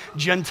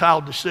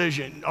Jew-Gentile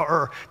decision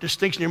or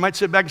distinction. You might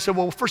sit back and say,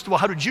 well, first of all,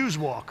 how do Jews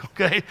walk?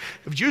 Okay,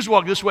 if Jews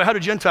walk this way, how do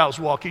Gentiles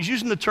walk? He's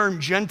using the term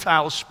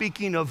Gentiles,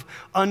 speaking of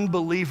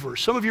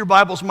unbelievers. Some of your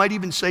Bibles might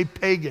even say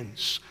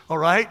pagans, all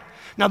right?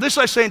 Now this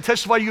I say and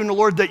testify to you in the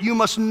Lord, that you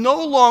must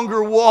no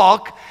longer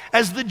walk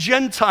as the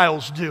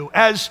Gentiles do,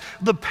 as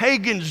the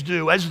pagans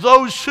do, as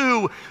those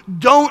who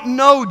don't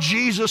know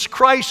Jesus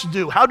Christ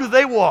do. How do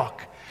they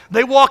walk?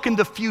 They walk in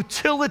the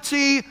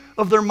futility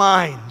of their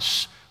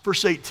minds.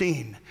 Verse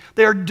 18.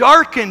 They are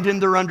darkened in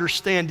their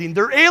understanding.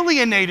 They're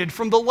alienated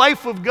from the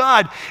life of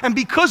God. And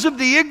because of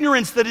the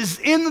ignorance that is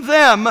in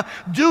them,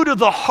 due to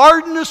the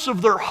hardness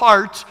of their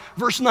heart,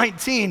 verse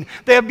 19,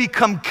 they have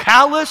become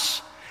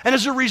callous. And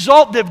as a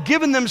result, they've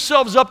given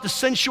themselves up to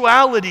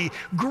sensuality,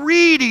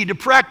 greedy to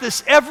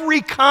practice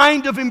every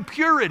kind of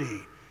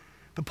impurity.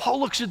 But Paul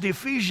looks at the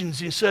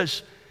Ephesians and he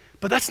says,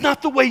 but that's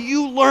not the way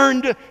you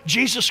learned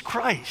Jesus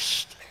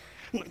Christ.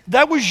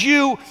 That was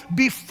you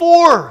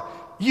before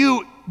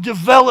you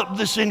developed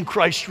this in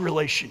Christ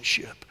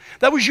relationship.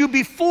 That was you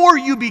before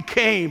you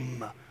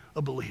became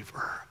a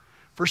believer.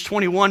 Verse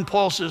 21,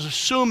 Paul says,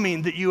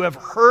 assuming that you have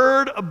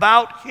heard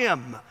about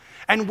him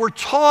and were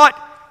taught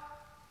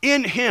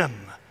in him,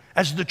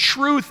 as the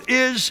truth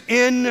is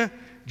in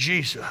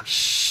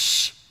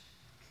Jesus.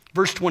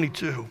 Verse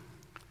 22,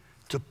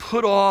 to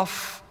put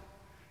off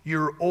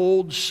your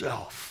old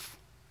self,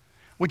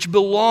 which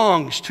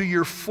belongs to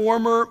your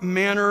former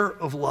manner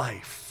of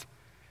life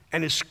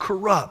and is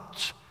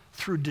corrupt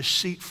through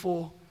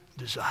deceitful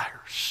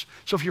desires.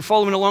 So if you're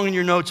following along in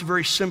your notes,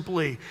 very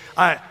simply,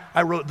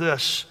 I wrote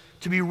this.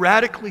 To be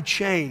radically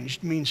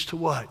changed means to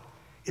what?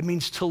 It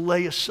means to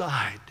lay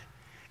aside.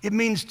 It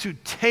means to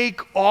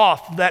take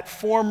off that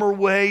former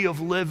way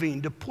of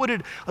living, to put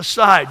it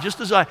aside. Just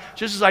as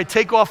I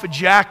take off a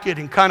jacket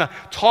and kind of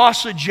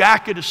toss a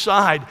jacket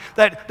aside,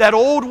 that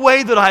old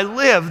way that I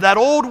lived, that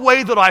old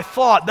way that I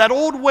thought, that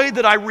old way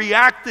that I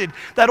reacted,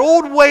 that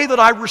old way that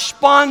I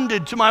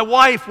responded to my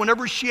wife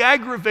whenever she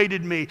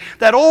aggravated me,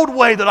 that old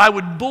way that I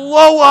would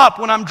blow up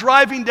when I'm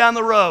driving down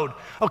the road.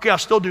 Okay, I'll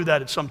still do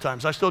that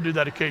sometimes. I still do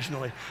that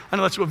occasionally. I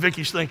know that's what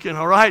Vicky's thinking,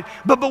 all right?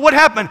 But what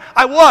happened?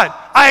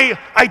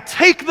 I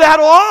take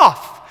that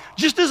off.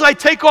 Just as I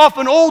take off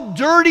an old,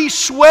 dirty,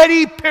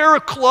 sweaty pair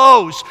of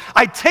clothes,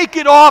 I take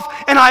it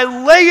off and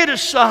I lay it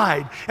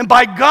aside. And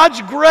by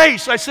God's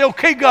grace, I say,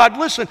 okay, God,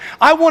 listen,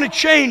 I want to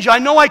change. I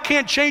know I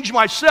can't change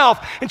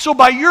myself. And so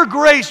by your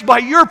grace, by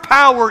your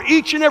power,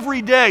 each and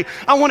every day,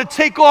 I want to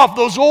take off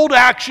those old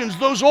actions,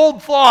 those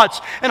old thoughts,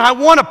 and I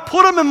want to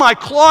put them in my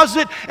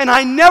closet, and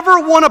I never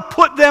want to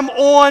put them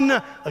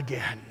on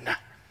again.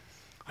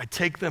 I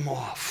take them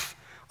off.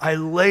 I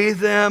lay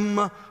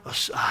them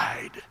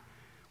aside.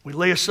 We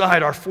lay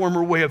aside our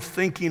former way of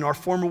thinking, our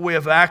former way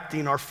of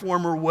acting, our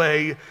former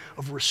way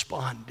of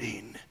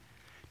responding.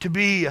 To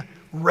be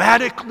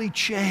radically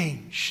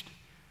changed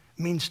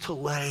means to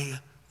lay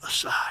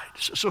aside.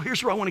 So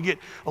here's where I want to get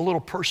a little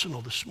personal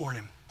this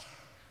morning.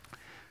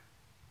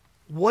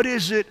 What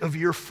is it of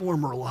your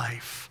former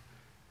life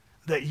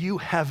that you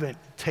haven't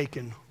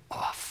taken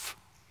off?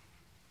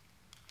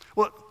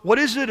 What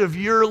is it of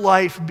your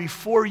life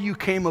before you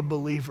became a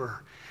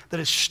believer that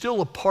is still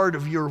a part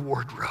of your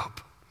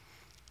wardrobe,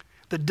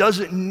 that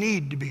doesn't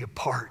need to be a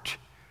part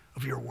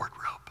of your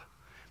wardrobe?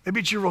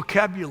 Maybe it's your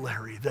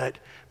vocabulary that,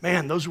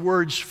 man, those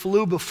words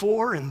flew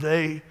before and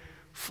they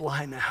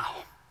fly now.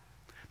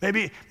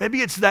 Maybe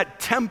it's that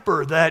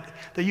temper that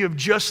you have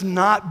just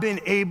not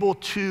been able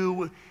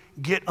to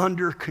get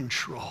under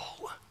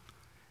control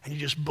and you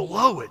just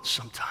blow it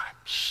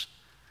sometimes.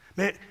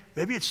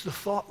 Maybe it's the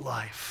thought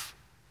life.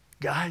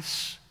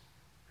 Guys,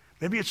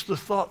 maybe it's the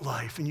thought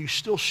life and you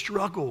still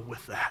struggle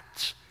with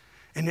that.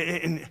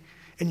 And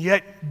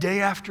yet,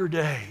 day after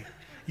day,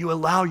 you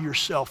allow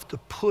yourself to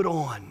put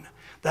on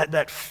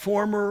that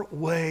former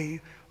way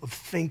of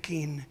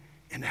thinking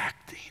and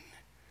acting.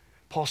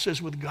 Paul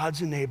says, with God's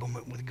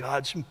enablement, with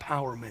God's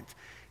empowerment,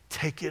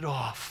 take it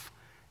off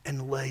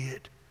and lay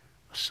it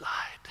aside.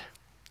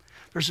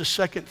 There's a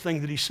second thing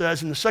that he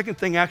says, and the second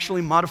thing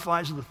actually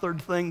modifies the third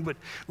thing, but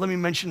let me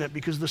mention it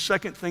because the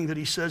second thing that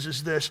he says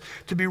is this: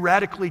 to be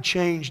radically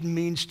changed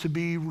means to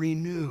be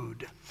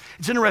renewed.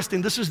 It's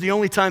interesting, this is the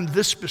only time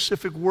this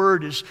specific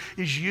word is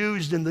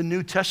used in the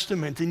New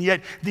Testament, and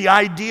yet the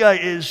idea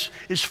is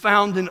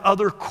found in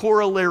other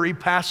corollary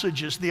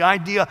passages. The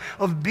idea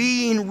of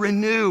being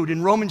renewed.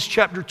 In Romans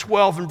chapter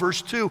 12 and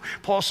verse 2,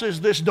 Paul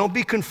says this: don't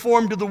be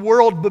conformed to the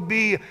world, but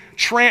be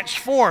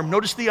transformed.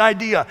 Notice the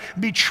idea.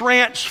 Be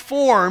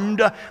transformed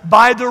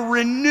by the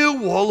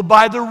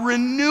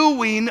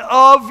renewing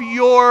of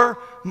your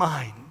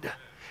mind.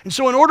 And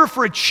so in order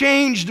for a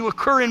change to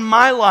occur in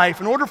my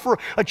life, in order for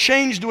a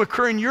change to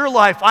occur in your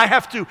life, I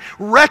have to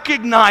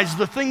recognize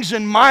the things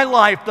in my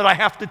life that I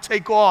have to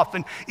take off.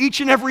 And each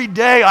and every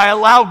day I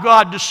allow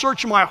God to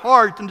search my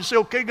heart and to say,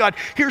 okay, God,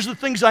 here's the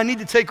things I need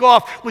to take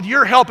off. With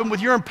your help and with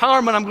your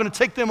empowerment, I'm going to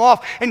take them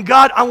off. And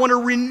God, I want to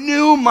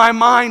renew my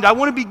mind. I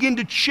want to begin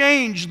to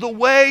change the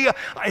way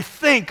I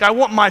think. I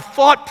want my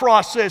thought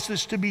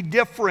processes to be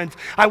different.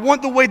 I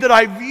want the way that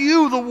I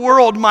view the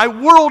world, my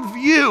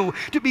worldview,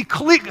 to be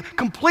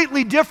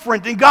completely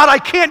different. And God, I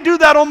can't do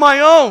that on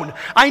my own.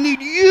 I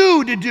need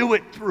you to do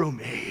it through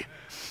me.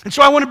 And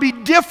so I want to be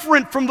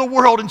different from the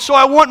world. And so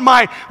I want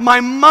my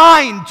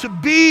mind to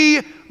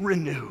be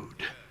renewed.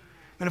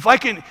 And if I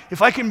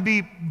can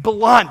be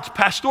blunt,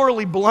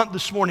 pastorally blunt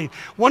this morning,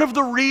 one of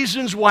the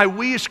reasons why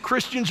we as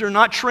Christians are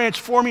not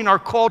transforming our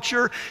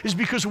culture is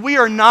because we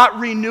are not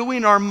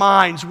renewing our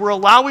minds. We're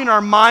allowing our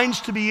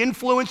minds to be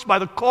influenced by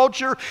the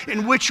culture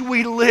in which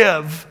we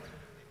live.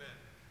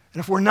 And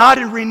if we're not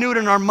renewed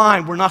in our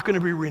mind, we're not going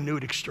to be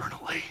renewed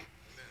externally.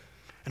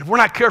 And if we're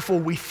not careful,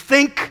 we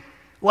think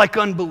like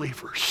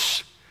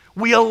unbelievers.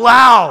 We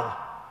allow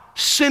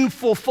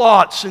sinful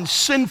thoughts and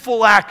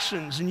sinful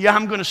actions, and yeah,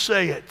 I'm going to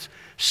say it,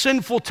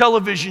 sinful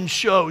television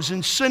shows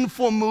and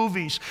sinful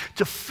movies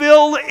to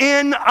fill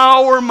in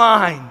our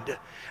mind.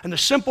 And the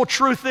simple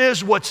truth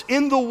is, what's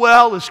in the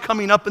well is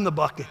coming up in the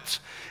buckets.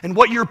 And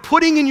what you're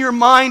putting in your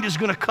mind is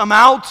going to come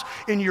out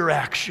in your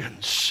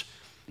actions.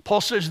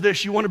 Paul says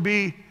this, you want to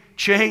be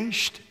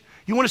changed?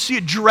 You want to see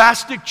a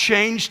drastic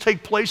change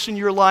take place in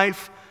your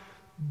life?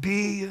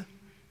 Be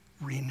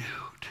renewed.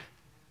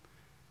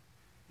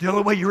 The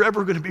only way you're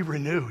ever going to be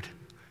renewed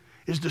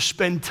is to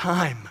spend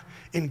time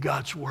in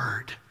God's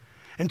Word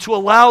and to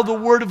allow the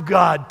Word of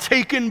God,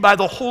 taken by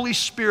the Holy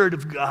Spirit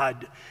of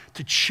God,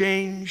 to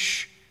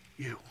change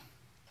you.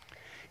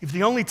 If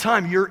the only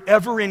time you're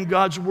ever in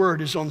God's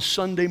Word is on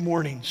Sunday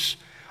mornings,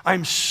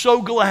 I'm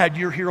so glad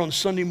you're here on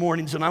Sunday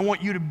mornings, and I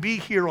want you to be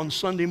here on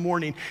Sunday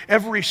morning,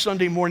 every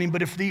Sunday morning.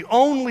 But if the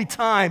only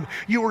time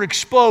you are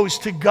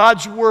exposed to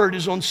God's Word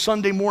is on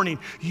Sunday morning,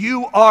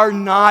 you are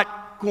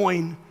not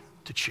going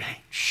to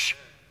change.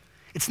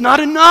 It's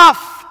not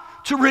enough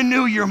to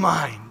renew your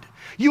mind.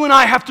 You and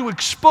I have to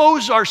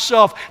expose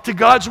ourselves to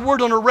God's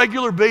Word on a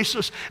regular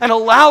basis and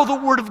allow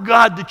the Word of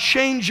God to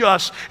change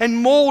us and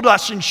mold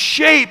us and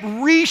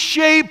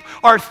reshape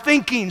our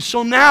thinking.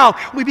 So now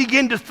we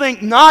begin to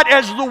think not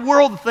as the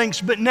world thinks,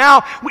 but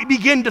now we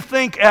begin to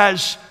think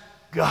as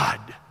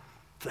God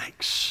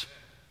thinks.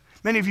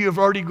 Many of you have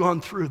already gone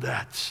through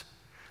that.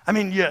 I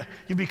mean,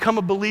 you become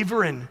a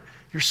believer and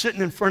you're sitting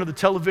in front of the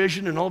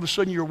television and all of a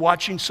sudden you're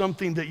watching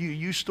something that you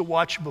used to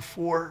watch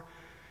before.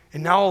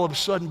 And now all of a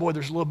sudden, boy,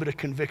 there's a little bit of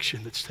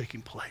conviction that's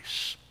taking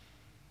place.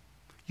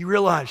 You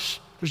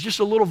realize there's just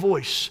a little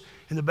voice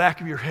in the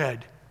back of your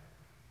head.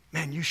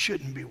 Man, you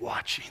shouldn't be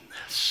watching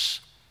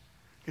this.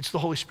 It's the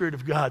Holy Spirit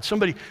of God.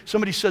 Somebody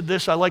said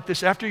this, I like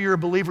this. After you're a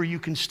believer, you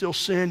can still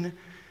sin.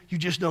 You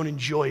just don't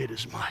enjoy it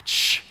as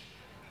much.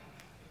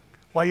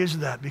 Why is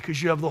that?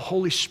 Because you have the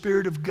Holy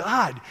Spirit of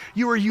God.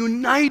 You are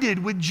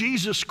united with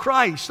Jesus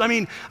Christ. I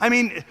mean,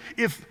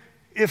 if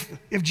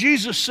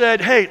Jesus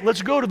said, hey,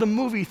 let's go to the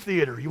movie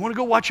theater. You want to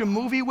go watch a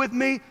movie with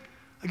me?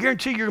 I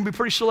guarantee you're going to be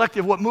pretty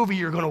selective what movie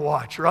you're going to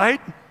watch,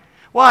 right?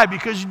 Why?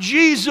 Because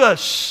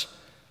Jesus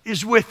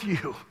is with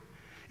you.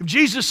 If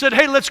Jesus said,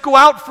 hey, let's go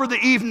out for the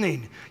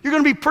evening, you're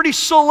going to be pretty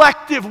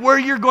selective where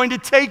you're going to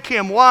take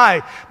him.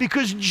 Why?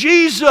 Because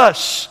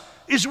Jesus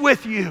is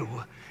with you.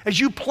 As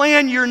you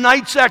plan your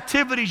night's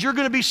activities, you're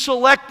going to be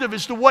selective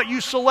as to what you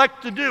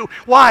select to do.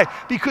 Why?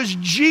 Because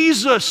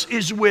Jesus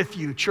is with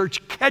you.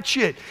 Church, catch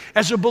it.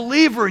 As a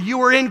believer, you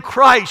are in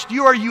Christ.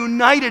 You are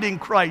united in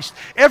Christ.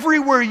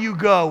 Everywhere you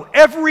go,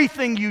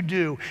 everything you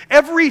do,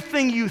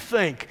 everything you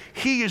think,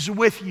 He is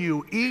with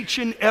you each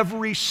and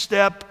every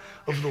step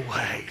of the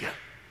way.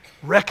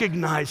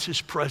 Recognize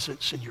His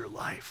presence in your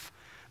life.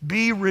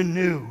 Be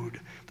renewed.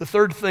 The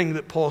third thing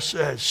that Paul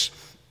says,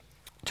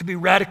 to be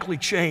radically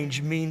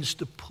changed means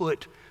to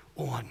put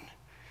on.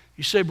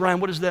 You say,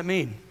 Brian, what does that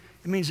mean?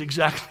 It means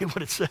exactly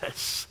what it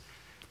says,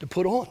 to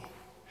put on.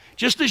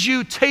 Just as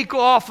you take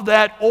off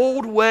that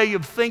old way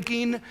of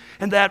thinking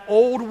and that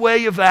old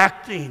way of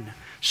acting,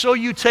 so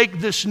you take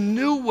this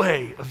new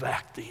way of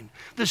acting,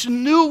 this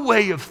new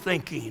way of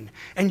thinking,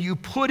 and you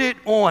put it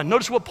on.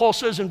 Notice what Paul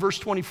says in verse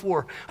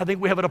 24. I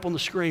think we have it up on the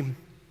screen.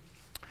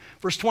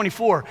 Verse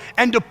 24,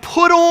 and to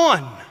put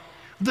on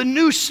the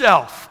new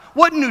self.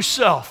 What new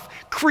self?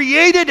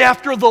 Created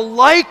after the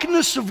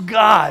likeness of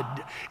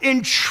God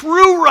in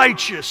true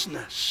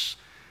righteousness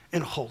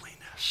and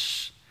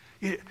holiness.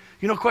 You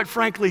know, quite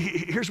frankly,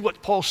 here's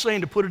what Paul's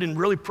saying to put it in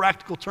really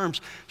practical terms.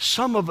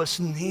 Some of us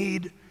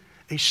need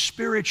a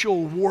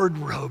spiritual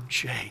wardrobe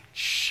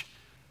change.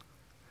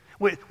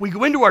 We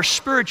go into our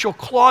spiritual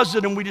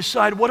closet and we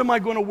decide, what am I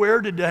going to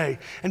wear today?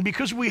 And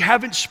because we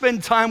haven't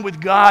spent time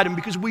with God and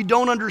because we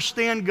don't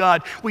understand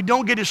God, we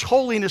don't get His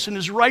holiness and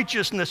His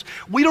righteousness,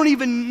 we don't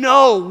even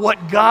know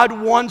what God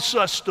wants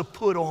us to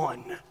put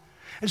on.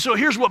 And so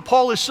here's what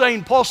Paul is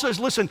saying. Paul says,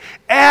 listen,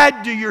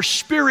 add to your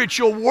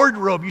spiritual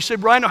wardrobe. You say,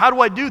 Brian, how do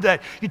I do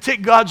that? You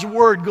take God's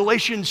word,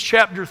 Galatians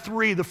chapter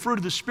 3, the fruit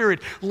of the Spirit,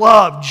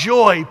 love,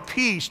 joy,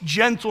 peace,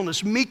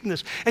 gentleness,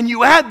 meekness, and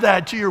you add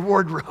that to your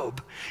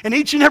wardrobe. And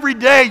each and every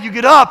day you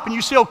get up and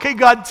you say, okay,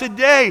 God,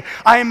 today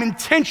I am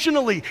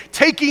intentionally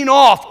taking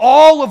off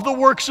all of the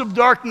works of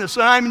darkness,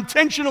 and I'm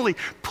intentionally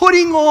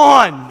putting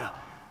on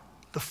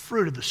the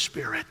fruit of the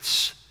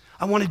spirits.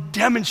 I want to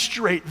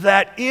demonstrate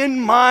that in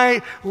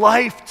my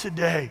life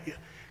today.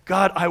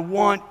 God, I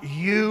want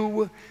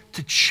you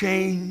to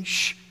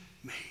change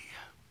me.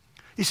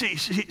 You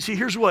see,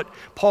 here's what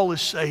Paul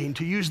is saying.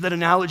 To use that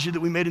analogy that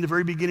we made in the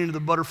very beginning of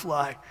the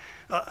butterfly,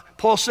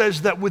 Paul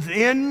says that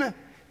within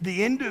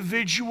the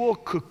individual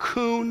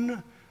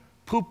cocoon,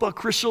 pupa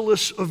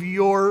chrysalis of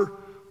your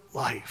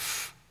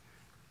life,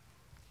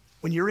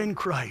 when you're in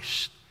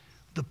Christ,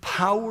 the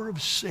power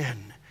of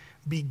sin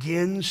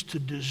begins to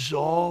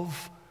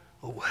dissolve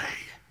away.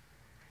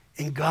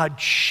 And God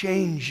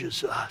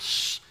changes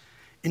us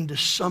into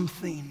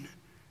something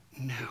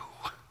new.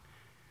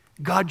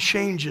 God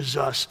changes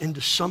us into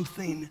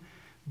something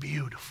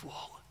beautiful.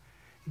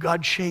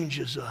 God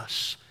changes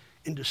us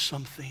into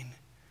something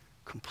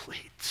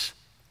complete.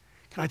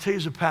 Can I tell you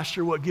as a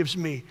pastor what gives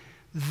me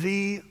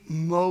the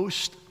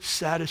most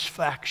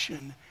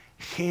satisfaction,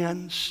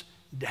 hands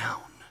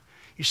down?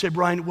 You say,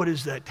 Brian, what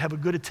is that? Have a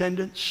good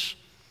attendance?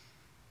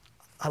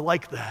 I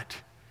like that.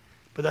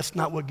 But that's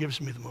not what gives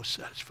me the most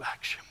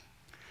satisfaction.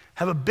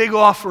 Have a big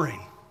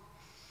offering.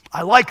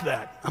 I like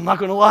that. I'm not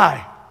going to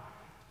lie.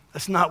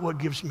 That's not what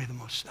gives me the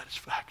most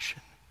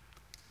satisfaction.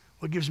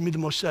 What gives me the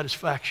most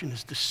satisfaction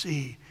is to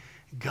see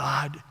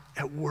God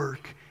at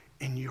work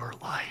in your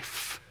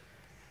life.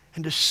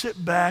 And to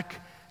sit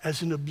back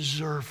as an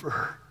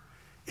observer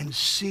and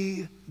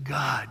see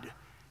God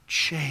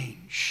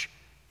change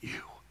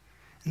you.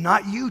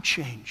 Not you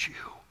change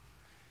you,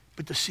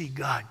 but to see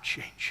God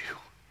change you.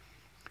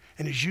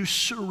 And as you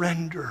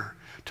surrender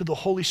to the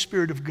Holy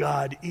Spirit of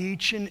God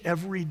each and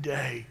every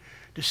day,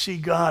 to see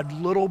God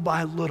little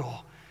by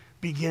little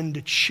begin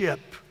to chip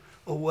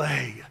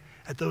away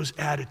at those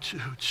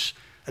attitudes,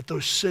 at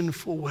those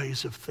sinful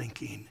ways of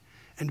thinking,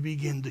 and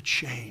begin to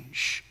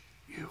change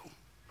you.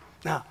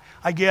 Now,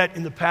 I get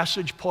in the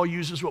passage, Paul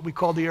uses what we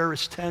call the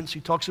aorist tense. He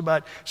talks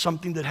about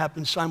something that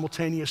happens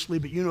simultaneously,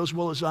 but you know as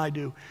well as I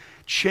do,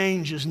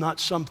 change is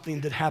not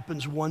something that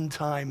happens one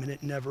time and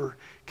it never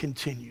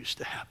continues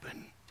to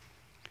happen.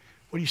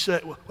 What do you say?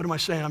 What am I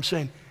saying? I'm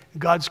saying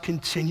God's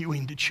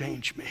continuing to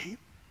change me.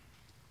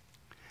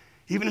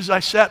 Even as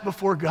I sat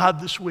before God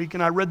this week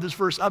and I read this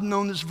verse, I've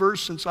known this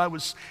verse since I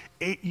was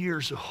 8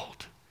 years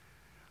old.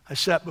 I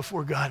sat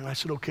before God and I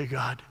said, okay,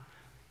 God,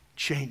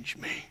 change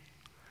me.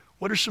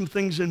 What are some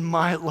things in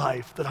my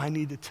life that I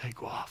need to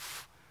take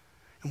off?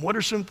 And what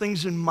are some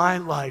things in my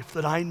life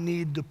that I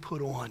need to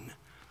put on?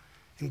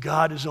 And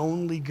God, as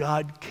only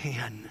God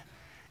can,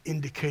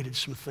 indicated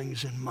some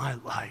things in my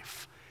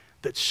life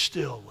that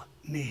still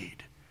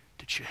need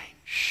to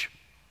change.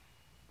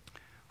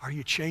 Are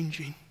you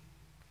changing?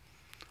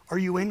 Are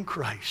you in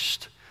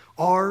Christ?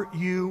 Are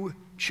you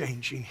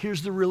changing?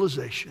 Here's the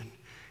realization.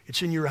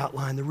 It's in your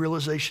outline. The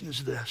realization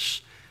is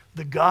this.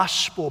 The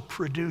gospel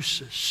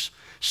produces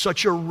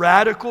such a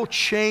radical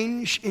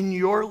change in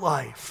your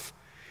life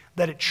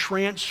that it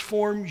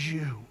transforms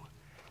you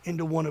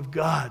into one of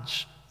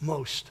God's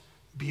most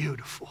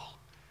beautiful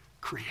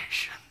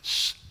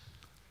creations.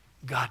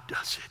 God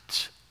does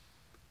it.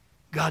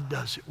 God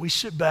does it. We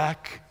sit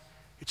back.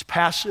 It's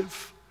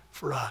passive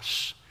for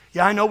us.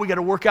 Yeah, I know we got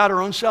to work out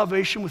our own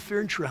salvation with fear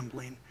and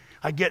trembling.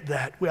 I get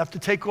that. We have to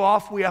take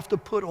off. We have to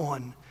put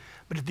on.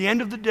 But at the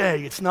end of the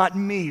day, it's not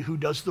me who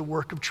does the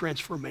work of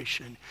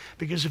transformation.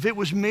 Because if it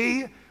was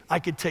me, I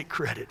could take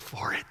credit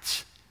for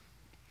it.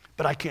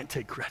 But I can't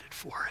take credit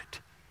for it.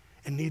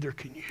 And neither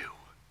can you.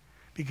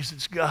 Because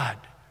it's God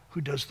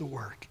who does the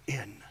work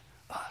in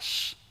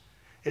us.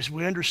 As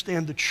we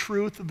understand the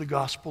truth of the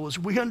gospel, as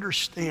we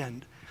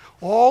understand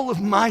all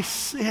of my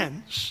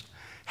sins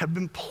have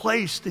been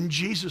placed in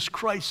Jesus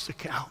Christ's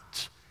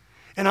account.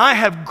 And I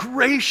have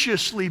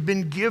graciously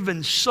been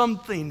given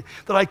something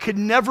that I could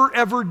never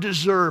ever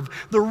deserve.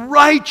 The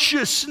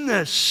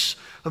righteousness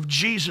of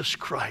Jesus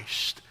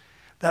Christ.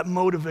 That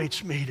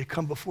motivates me to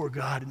come before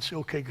God and say,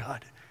 okay,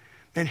 God,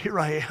 and here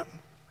I am.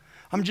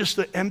 I'm just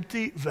an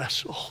empty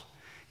vessel.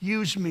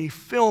 Use me,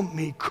 fill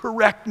me,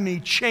 correct me,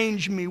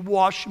 change me,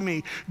 wash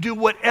me. Do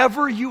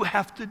whatever you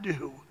have to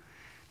do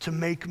to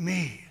make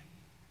me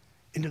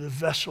into the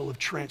vessel of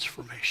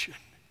transformation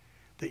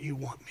that you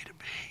want me to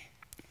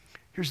be.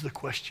 Here's the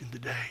question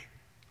today.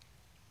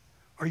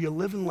 Are you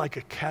living like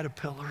a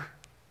caterpillar?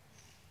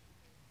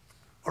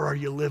 Or are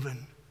you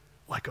living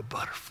like a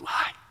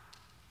butterfly?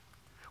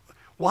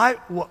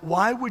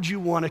 Why would you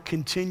want to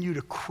continue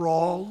to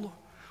crawl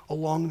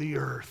along the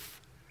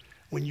earth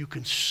when you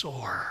can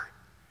soar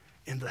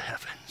in the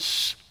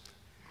heavens?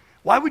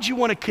 Why would you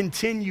want to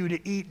continue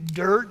to eat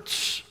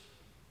dirt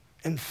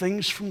and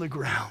things from the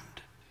ground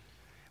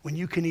when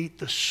you can eat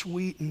the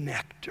sweet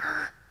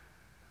nectar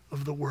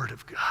of the Word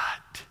of God?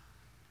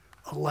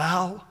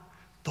 allow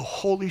the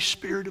Holy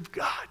Spirit of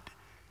God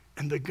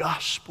and the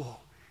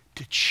gospel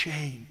to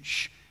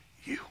change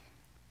you.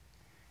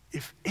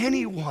 If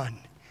anyone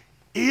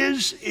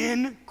is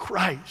in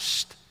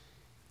Christ,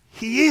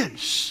 he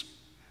is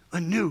a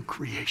new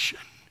creation.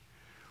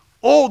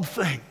 Old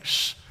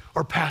things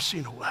are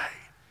passing away,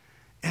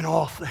 and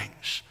all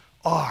things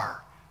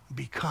are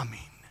becoming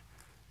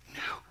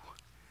new.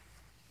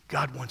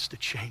 God wants to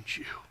change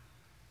you.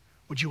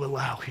 Would you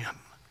allow him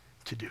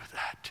to do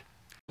that?